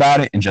emotional about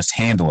it and just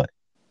handle it.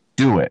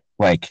 Do it.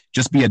 Like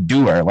just be a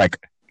doer. Like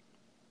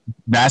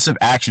massive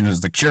action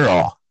is the cure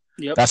all.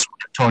 Yep. That's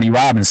what Tony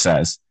Robbins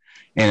says.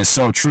 And it's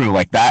so true.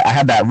 Like that, I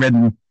had that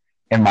written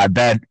in my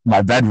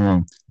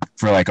bedroom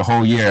for like a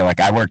whole year. Like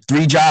I worked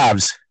 3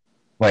 jobs.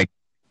 Like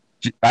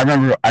I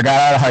remember I got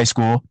out of high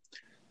school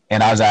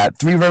and I was at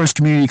Three Rivers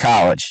Community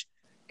College,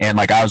 and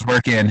like I was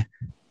working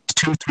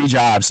 2-3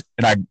 jobs,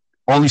 and I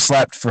only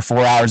slept for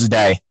 4 hours a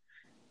day.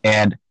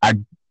 And I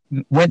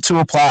went to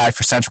apply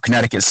for Central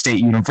Connecticut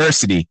State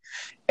University,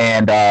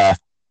 and I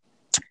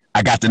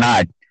got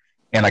denied.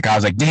 And like I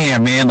was like,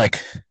 damn man,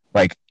 like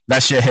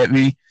that shit hit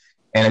me,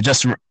 and it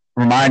just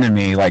reminded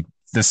me like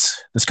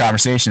this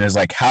conversation is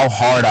like how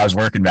hard I was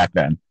working back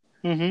then.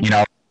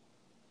 Mm-hmm.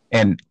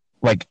 And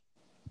like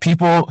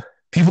people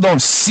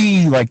don't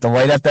see like the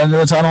light at the end of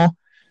the tunnel,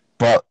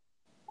 but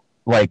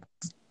like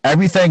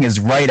everything is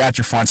right at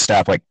your front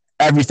step. Like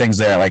everything's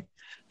there. Like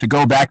to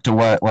go back to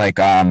what like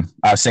I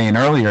was saying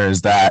earlier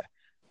is that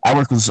I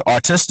work with this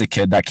autistic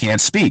kid that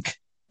can't speak.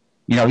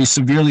 He's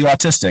severely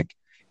autistic.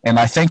 And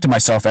I think to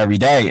myself every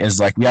day is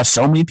like, we have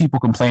so many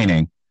people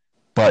complaining,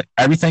 but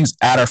everything's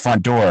at our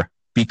front door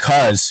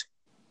because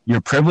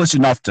you're privileged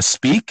enough to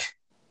speak,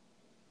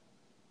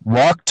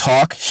 walk,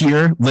 talk,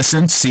 hear,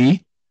 listen,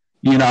 see,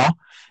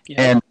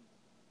 and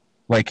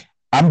like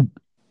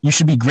you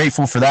should be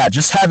grateful for that.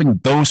 Just having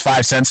those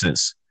 5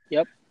 senses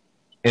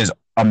is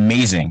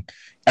amazing.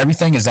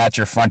 Everything is at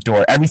your front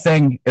door.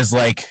 Everything is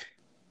like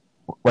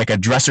a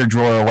dresser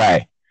drawer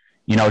away,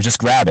 just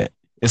grab it.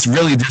 It's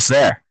really just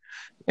there.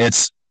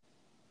 It's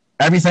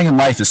everything in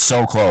life is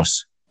so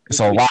close. It's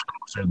a lot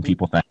closer than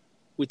people think.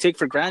 We take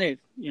for granted,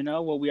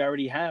 what we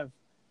already have.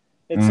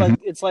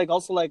 It's like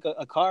also like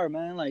a car,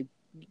 man. Like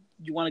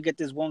you want to get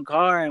this one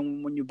car,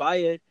 and when you buy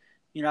it,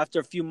 after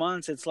a few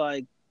months, it's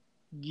like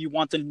you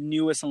want the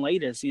newest and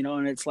latest,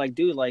 and it's like,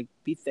 dude, like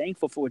be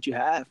thankful for what you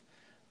have.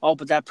 Oh,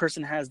 but that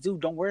person has,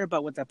 dude, don't worry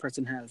about what that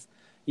person has.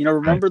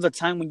 Remember the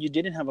time when you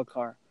didn't have a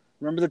car.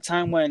 Remember the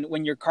time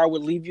when your car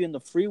would leave you in the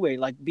freeway.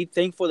 Like be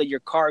thankful that your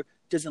car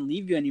doesn't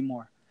leave you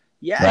anymore.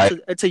 Yeah, right.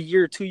 It's a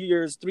year, 2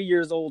 years, 3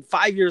 years old,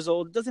 5 years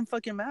old. It doesn't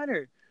fucking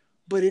matter.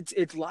 But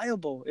it's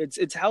liable.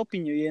 It's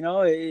helping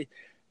you,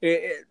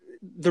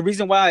 the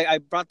reason why I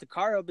brought the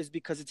car up is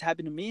because it's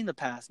happened to me in the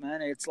past,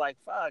 man. It's like,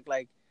 fuck,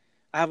 like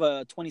I have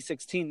a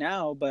 2016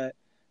 now, but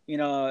in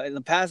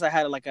the past I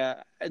had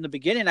in the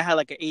beginning I had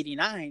like an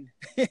 89,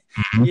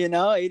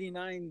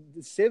 89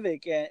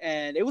 Civic,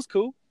 and it was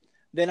cool.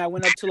 Then I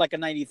went up to like a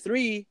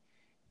 93,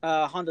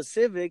 Honda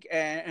Civic,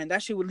 and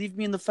that shit would leave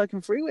me in the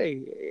fucking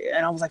freeway.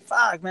 And I was like,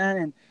 fuck, man.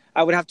 And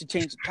I would have to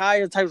change the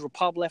tires. The tires would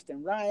pop left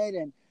and right,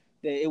 and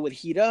it would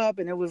heat up.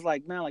 And it was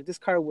like, man, like this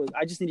car was,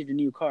 I just needed a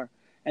new car.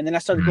 And then I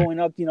started going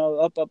up,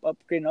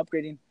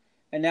 upgrading.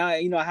 And now,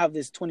 I have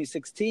this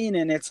 2016,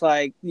 and it's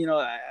like,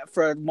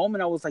 for a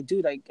moment I was like,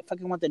 dude, I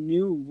fucking want the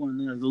new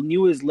one, the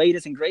newest,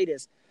 latest, and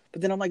greatest.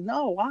 But then I'm like,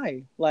 no,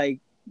 why? Like,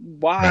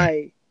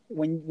 why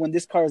when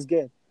this car is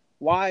good?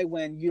 Why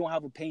when you don't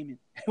have a payment?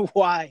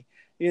 Why?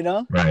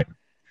 Right.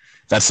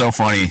 That's so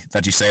funny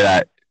that you say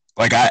that.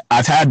 Like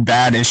I've had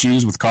bad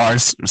issues with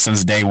cars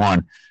since day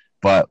one,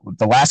 but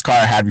the last car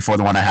I had before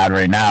the one I had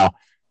right now,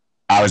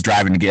 I was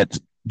driving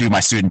to do my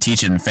student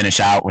teaching and finish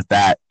out with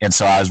that. And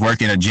so I was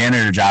working a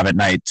janitor job at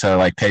night to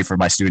like pay for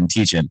my student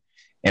teaching.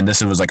 And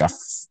this was like a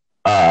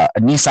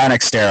Nissan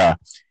Xterra.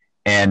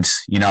 And,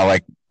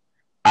 like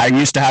I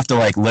used to have to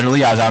like,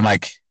 literally I was on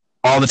like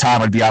all the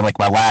time. I'd be on like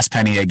my last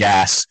penny of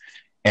gas,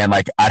 and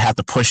like I'd have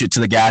to push it to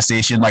the gas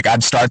station. Like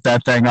I'd start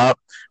that thing up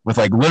with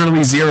like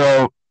literally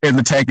zero in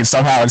the tank, and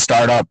somehow it'd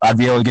start up. I'd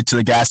be able to get to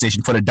the gas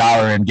station, put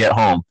 $1 in, get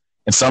home,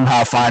 and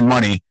somehow find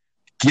money,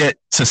 get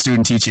to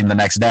student teaching the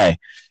next day.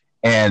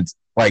 And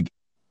like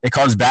it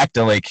comes back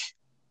to like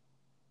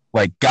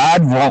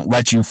God won't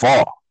let you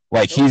fall.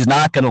 Like he's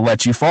not going to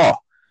let you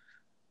fall.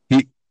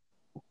 He's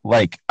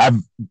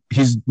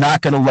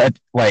not going to let,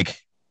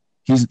 like,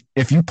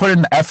 if you put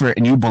in the effort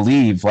and you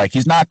believe, like,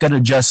 he's not going to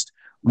just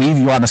leave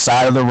you on the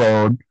side of the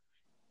road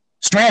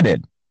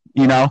stranded,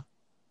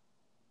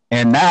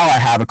 And now I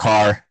have a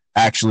car,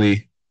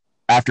 actually,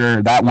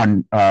 after that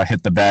one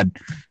hit the bed.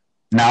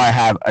 Now I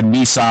have a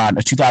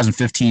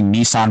 2015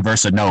 Nissan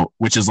Versa Note,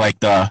 which is like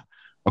the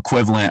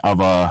equivalent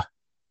of a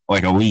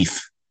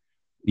Leaf,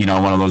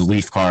 one of those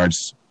Leaf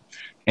cars.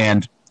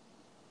 And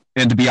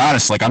to be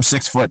honest, like I'm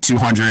 6 foot,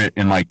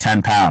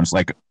 210 pounds,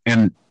 like,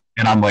 and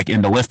I'm like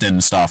into lifting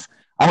and stuff.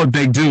 I'm a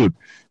big dude.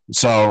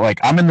 So like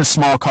I'm in this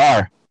small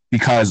car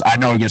because I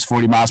know it gets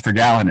 40 miles per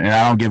gallon, and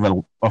I don't give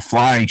a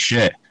flying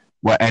shit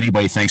what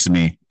anybody thinks of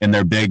me in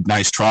their big,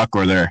 nice truck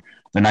or their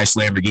nice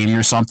Lamborghini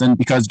or something,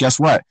 because guess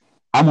what?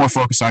 I'm more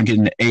focused on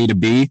getting to A to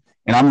B,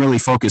 and I'm really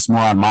focused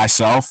more on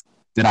myself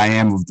than I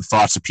am with the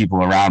thoughts of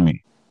people around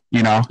me,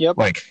 Yep.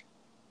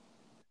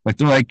 Like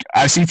they're like,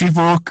 I see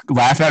people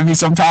laugh at me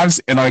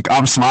sometimes, and like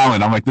I'm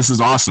smiling. I'm like, this is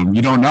awesome.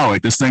 You don't know,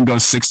 like this thing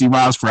goes 60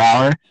 miles per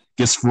hour,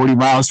 gets 40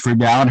 miles per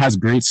gallon, has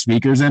great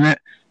speakers in it,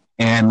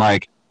 and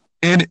like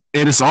it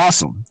is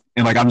awesome.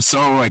 And like I'm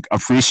so like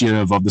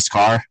appreciative of this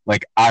car.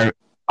 Like I'll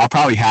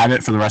probably have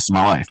it for the rest of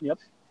my life. Yep.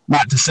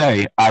 Not to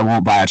say I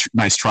won't buy a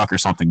nice truck or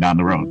something down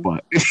the road,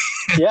 but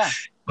yeah,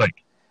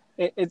 like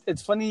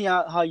it's funny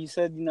how you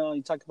said,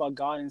 you talked about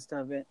God and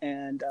stuff,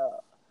 and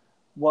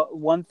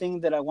one thing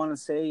that I want to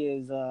say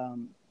is,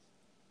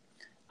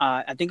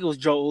 I think it was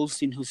Joel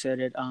Osteen who said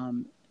it,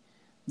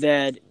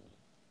 that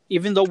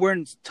even though we're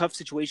in a tough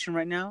situation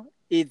right now,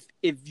 if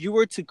you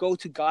were to go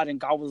to God and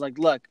God was like,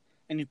 look,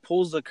 and he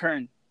pulls the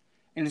curtain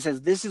and he says,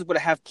 this is what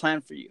I have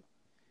planned for you.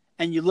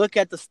 And you look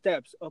at the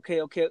steps.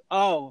 Okay.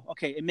 Oh,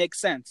 okay. It makes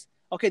sense.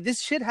 Okay.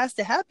 This shit has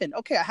to happen.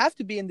 Okay. I have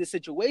to be in this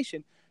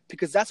situation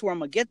because that's where I'm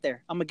going to get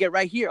there. I'm going to get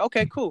right here.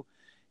 Okay, cool.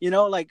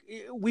 Like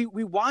we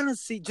want to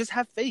see, just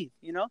have faith,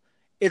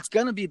 it's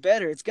going to be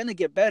better. It's going to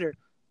get better,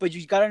 but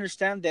you got to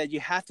understand that you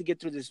have to get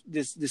through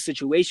this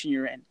situation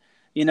you're in.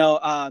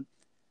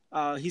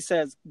 He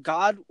says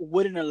God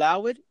wouldn't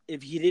allow it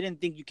if he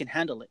didn't think you can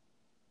handle it.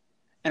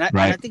 And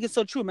I think it's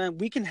so true, man.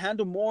 We can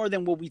handle more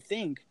than what we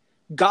think.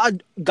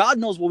 God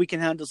knows what we can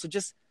handle. So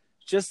just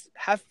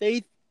have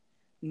faith.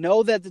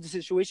 Know that the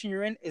situation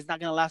you're in is not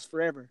going to last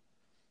forever.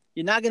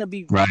 You're not going to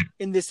be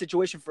in this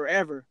situation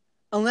forever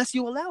unless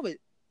you allow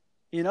it.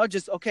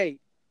 Just, okay,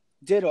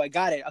 ditto, I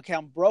got it. Okay,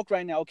 I'm broke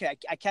right now. Okay,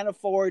 I can't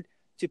afford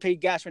to pay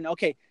gas right now.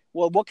 Okay,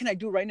 well, what can I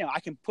do right now?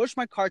 I can push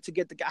my car to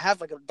get I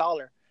have like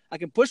 $1. I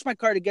can push my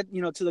car to get,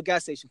 to the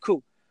gas station.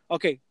 Cool.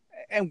 Okay,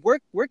 and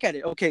work at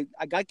it. Okay,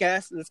 I got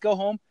gas. Let's go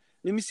home.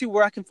 Let me see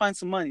where I can find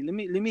some money. Let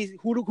me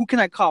who can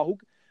I call?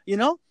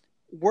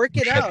 Work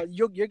it out.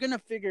 You're gonna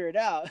figure it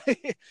out.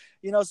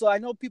 So I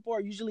know people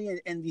are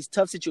usually in these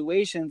tough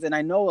situations, and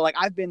I know, like,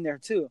 I've been there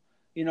too.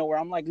 Where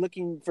I'm like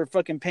looking for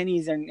fucking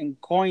pennies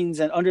and coins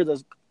and under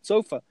the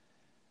sofa.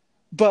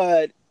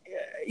 But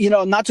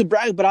not to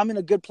brag, but I'm in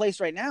a good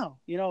place right now.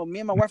 Me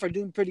and my wife are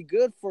doing pretty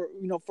good for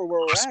where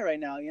we're at right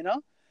now.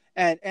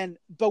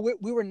 But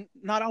we were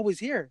not always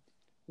here.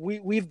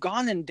 We've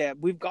gone in debt.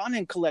 We've gone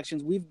in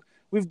collections.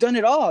 We've done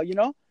it all,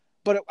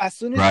 But as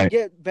soon as you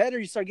get better,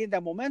 you start getting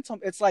that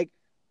momentum. It's like,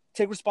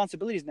 take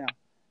responsibilities now.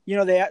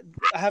 I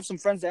have some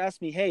friends that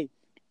ask me, hey,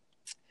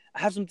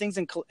 I have some things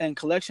in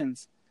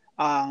collections.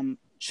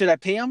 Should I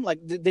pay them? Like,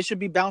 they should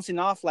be bouncing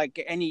off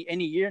like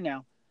any year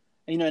now,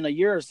 in a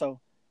year or so.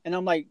 And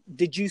I'm like,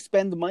 did you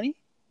spend the money?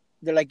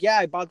 They're like, yeah,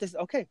 I bought this.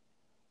 Okay.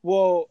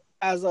 Well,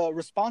 as a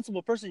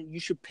responsible person, you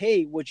should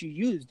pay what you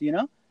used,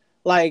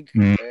 Like,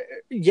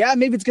 yeah,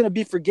 maybe it's going to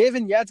be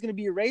forgiven. Yeah, it's going to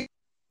be erased.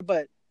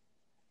 But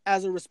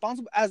as a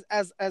responsible, as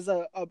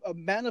a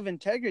man of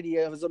integrity,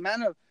 as a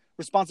man of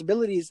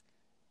responsibilities,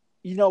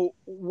 you know,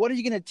 what are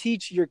you gonna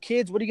teach your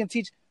kids? What are you gonna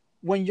teach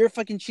when you're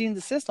fucking cheating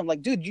the system?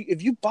 Like, dude,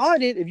 if you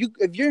bought it,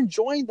 if you're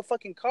enjoying the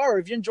fucking car, or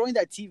if you're enjoying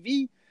that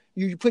TV,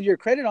 you put your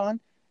credit on,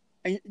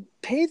 and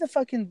pay the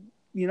fucking,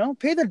 you know,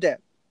 pay the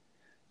debt.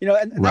 You know,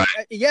 and Right.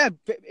 yeah,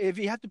 if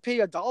you have to pay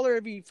 $1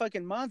 every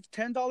fucking month,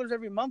 $10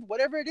 every month,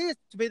 whatever it is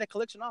to pay that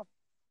collection off,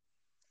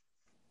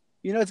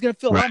 you know, it's gonna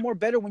feel a Right. lot more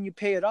better when you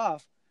pay it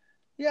off.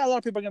 Yeah, a lot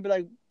of people are gonna be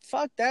like,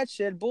 "Fuck that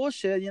shit,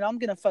 bullshit." You know, I'm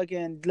gonna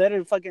fucking let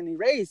it fucking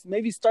erase.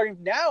 Maybe starting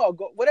now, I'll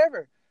go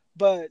whatever.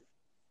 But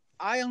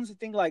I honestly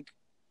think like,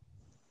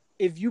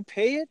 if you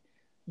pay it,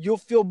 you'll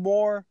feel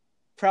more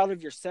proud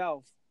of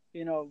yourself.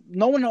 You know,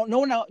 no one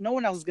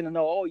else is gonna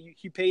know. Oh,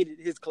 he paid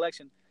his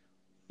collection.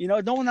 You know,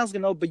 no one else is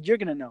gonna know, but you're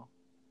gonna know.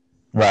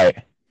 Right.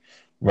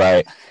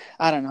 Right.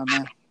 I don't know,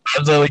 man. I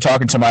was literally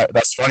talking to my.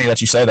 That's funny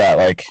that you say that.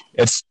 Like,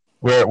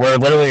 we're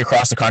literally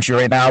across the country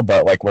right now,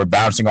 but like we're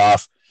bouncing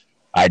off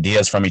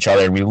ideas from each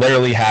other, and we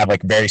literally have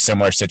like very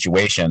similar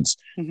situations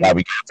that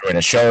we go through, and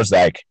it shows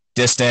like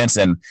distance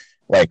and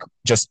like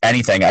just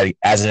anything.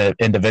 As an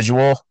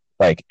individual,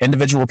 like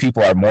individual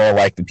people are more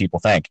alike than people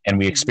think, and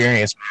we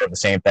experience more of the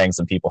same things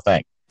than people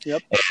think.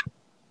 Yep.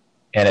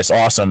 And it's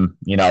awesome,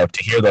 you know,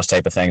 to hear those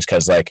type of things,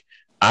 because like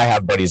I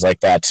have buddies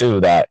like that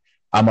too, that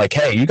I'm like,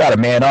 hey, you got to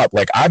man up.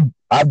 Like I'm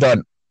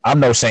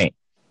no saint,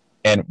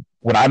 and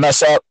when I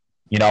mess up,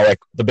 you know, like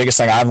the biggest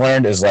thing I've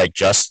learned is like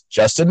just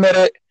admit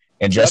it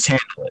and just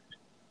handle it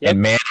and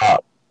man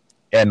up.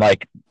 And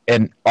like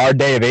in our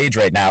day of age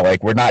right now,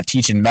 like we're not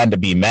teaching men to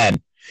be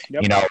men.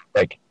 You know,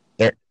 like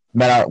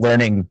men aren't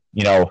learning,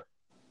 you know,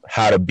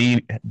 how to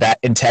be that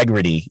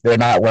integrity. They're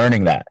not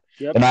learning that.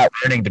 They're not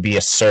learning to be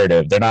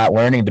assertive. They're not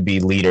learning to be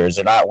leaders.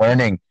 They're not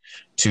learning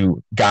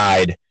to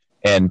guide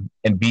and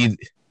be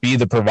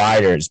the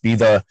providers, be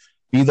the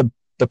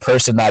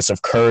person that's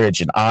of courage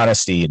and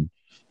honesty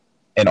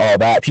and all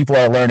that. People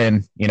are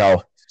learning, you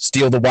know,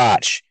 steal the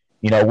watch.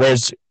 You know,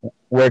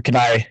 where can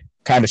I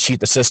kind of cheat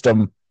the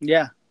system?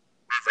 Yeah.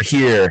 Over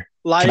here.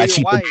 Lie to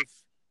your wife.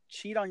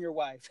 Cheat on your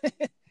wife.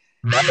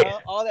 Right. You know,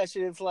 all that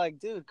shit. It's like,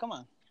 dude, come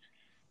on.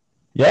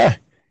 Yeah.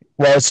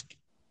 Well,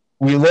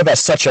 we live at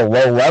such a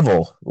low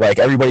level. Like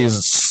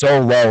everybody's so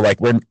low. Like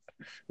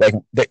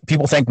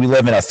people think we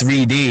live in a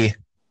 3D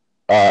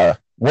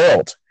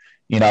world.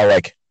 You know,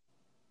 like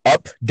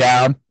up,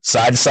 down,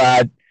 side to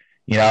side.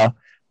 You know,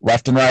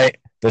 left and right,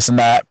 this and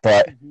that.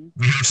 But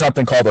we have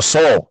something called a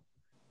soul.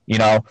 You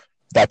know,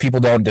 that people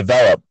don't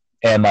develop.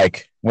 And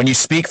like when you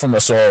speak from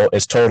the soul,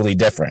 it's totally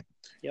different.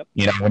 Yep.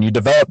 You know, when you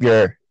develop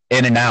your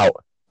in and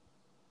out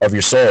of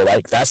your soul,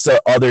 like that's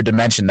the other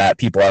dimension that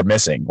people are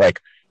missing.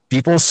 Like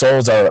people's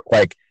souls are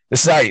like,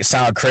 this is how you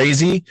sound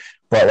crazy,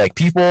 but like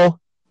people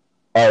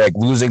are like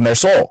losing their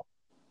soul.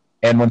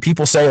 And when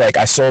people say like,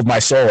 I sold my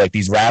soul, like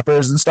these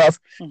rappers and stuff,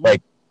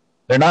 like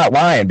they're not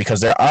lying, because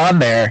they're on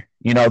there,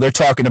 you know, they're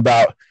talking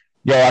about,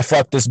 yo, I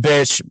fucked this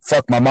bitch,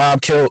 fuck my mom,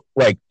 kill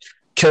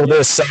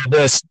this, sell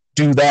this,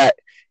 do that.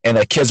 And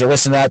like kids are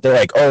listening to that. They're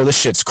like, oh, this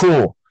shit's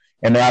cool.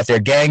 And they're out there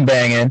gang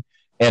banging,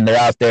 and they're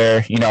out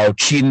there, you know,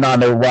 cheating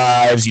on their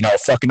wives, you know,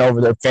 fucking over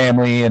their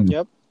family and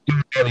doing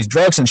all these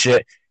drugs and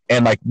shit.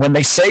 And like when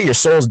they say your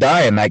soul's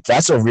dying, like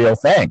that's a real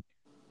thing.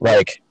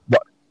 Like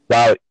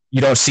while you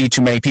don't see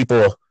too many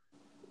people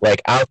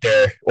like out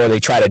there, or they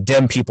try to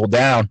dim people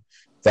down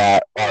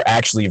that are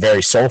actually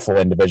very soulful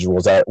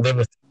individuals that live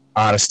with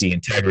honesty,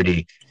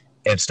 integrity,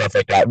 and stuff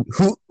like that.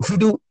 Who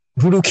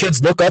do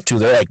kids look up to?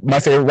 They're like, my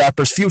favorite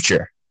rapper's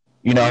Future.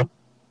 You know,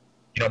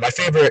 my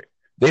favorite.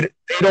 They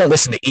don't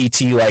listen to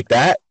E.T. like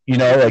that. You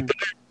know, like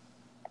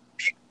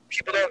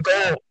people don't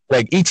go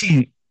like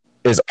E.T.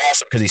 is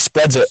awesome because he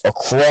spreads it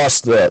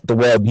across the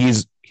web.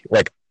 He's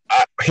like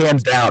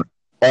hands down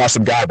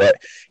awesome guy. But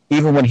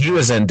even when he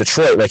was in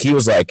Detroit, like he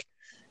was like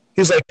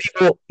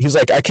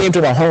I came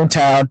to my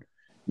hometown,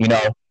 you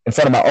know, in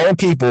front of my own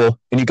people,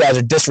 and you guys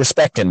are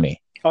disrespecting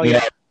me. Oh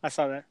yeah, I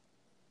saw that.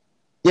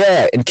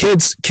 Yeah, and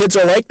kids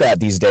are like that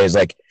these days.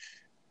 Like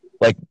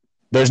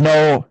there's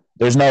no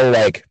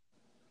like,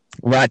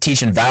 we're not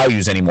teaching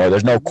values anymore.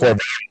 There's no core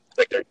values.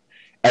 Like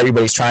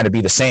everybody's trying to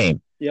be the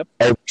same. Yep.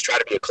 Everybody's trying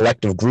to be a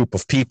collective group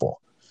of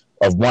people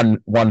of one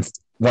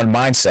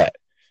mindset.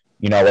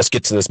 You know, let's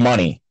get to this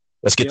money.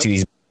 Let's get to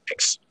these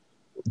things.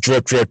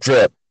 Drip, drip,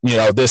 drip. You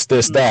know, this,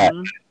 that.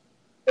 And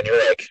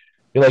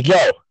you're like, yo,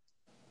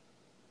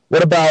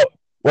 what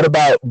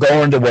about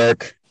going to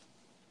work,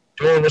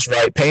 doing what's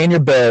right, paying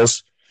your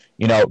bills,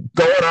 you know,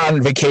 going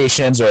on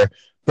vacations or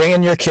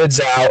bringing your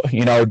kids out,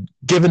 you know,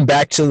 giving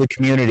back to the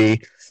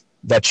community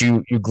that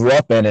you grew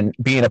up in, and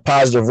being a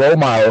positive role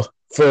model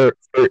for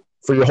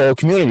your whole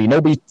community.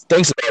 Nobody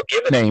thinks about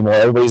giving anymore.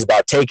 Everybody's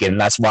about taking.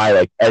 And that's why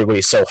like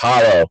everybody's so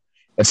hollow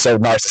and so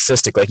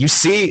narcissistic. Like you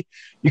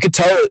could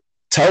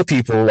tell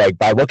people like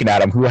by looking at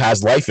them who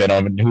has life in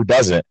them and who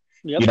doesn't.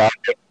 You know,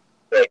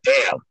 like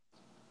damn,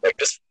 like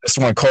this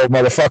one cold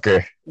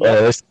motherfucker.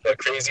 This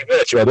crazy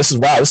bitch. This is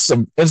wow.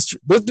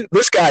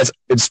 This guy's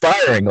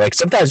inspiring. Like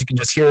sometimes you can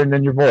just hear it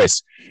in your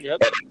voice.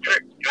 Yep. And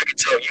I can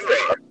tell you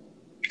are,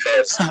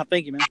 because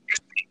thank you, man.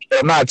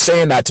 I'm not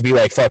saying that to be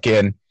like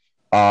fucking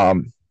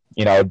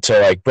you know, to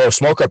like blow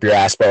smoke up your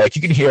ass, but like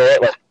you can hear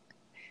it. Like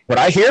when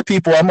I hear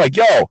people, I'm like,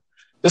 yo,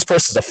 this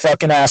person's a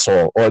fucking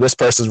asshole, or this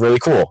person's really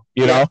cool,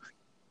 you know?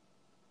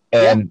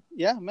 And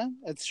yeah, man,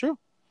 it's true.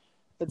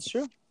 It's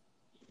true.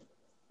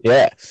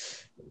 Yeah.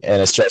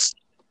 And it's just,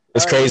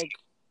 it's crazy. Nick,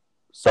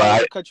 sorry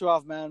to cut you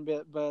off, man,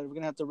 but we're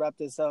going to have to wrap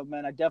this up,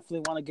 man. I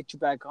definitely want to get you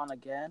back on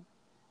again.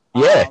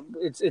 Yeah.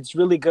 It's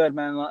really good,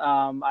 man.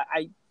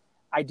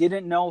 I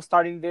didn't know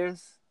starting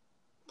this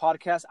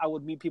podcast I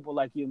would meet people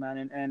like you,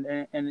 man,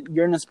 and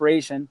you're an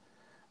inspiration.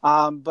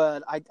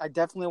 But I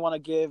definitely want to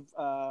give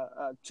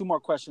two more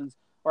questions,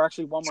 or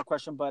actually one more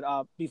question. But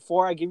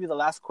before I give you the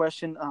last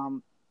question,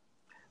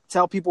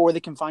 tell people where they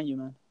can find you,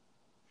 man.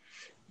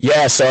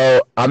 Yeah,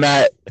 so I'm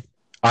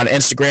on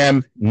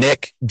Instagram,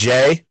 Nick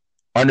J_ABM,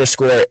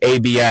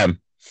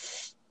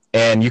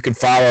 and you can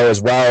follow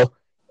as well.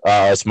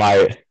 It's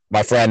my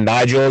friend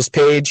Nigel's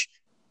page,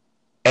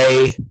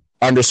 A_better_me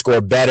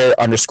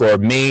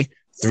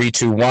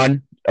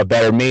 321, a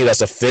better me.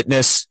 That's a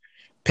fitness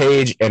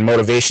page and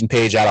motivation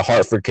page out of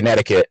Hartford,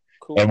 Connecticut,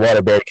 and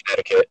Waterbury,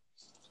 Connecticut.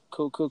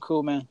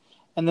 Cool, man.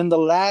 And then the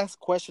last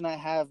question I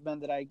have, man,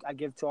 that I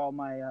give to all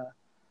my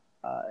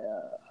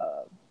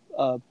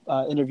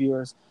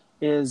interviewers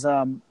is,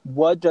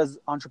 what does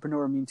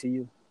entrepreneur mean to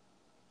you?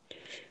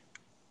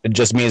 It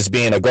just means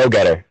being a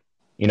go-getter,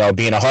 you know,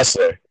 being a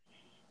hustler,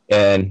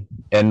 and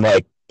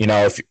like, you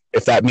know,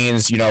 if that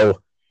means, you know,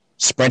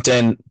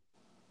 sprinting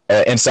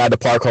inside the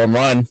park home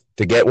run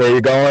to get where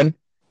you're going,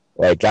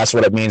 like that's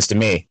what it means to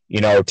me.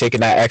 You know,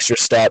 taking that extra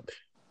step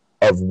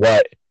of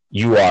what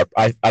you are.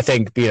 I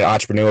think being an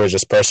entrepreneur is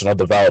just personal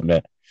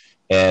development,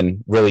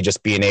 and really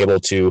just being able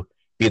to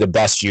be the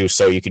best you,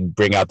 so you can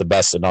bring out the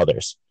best in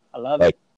others. I love it.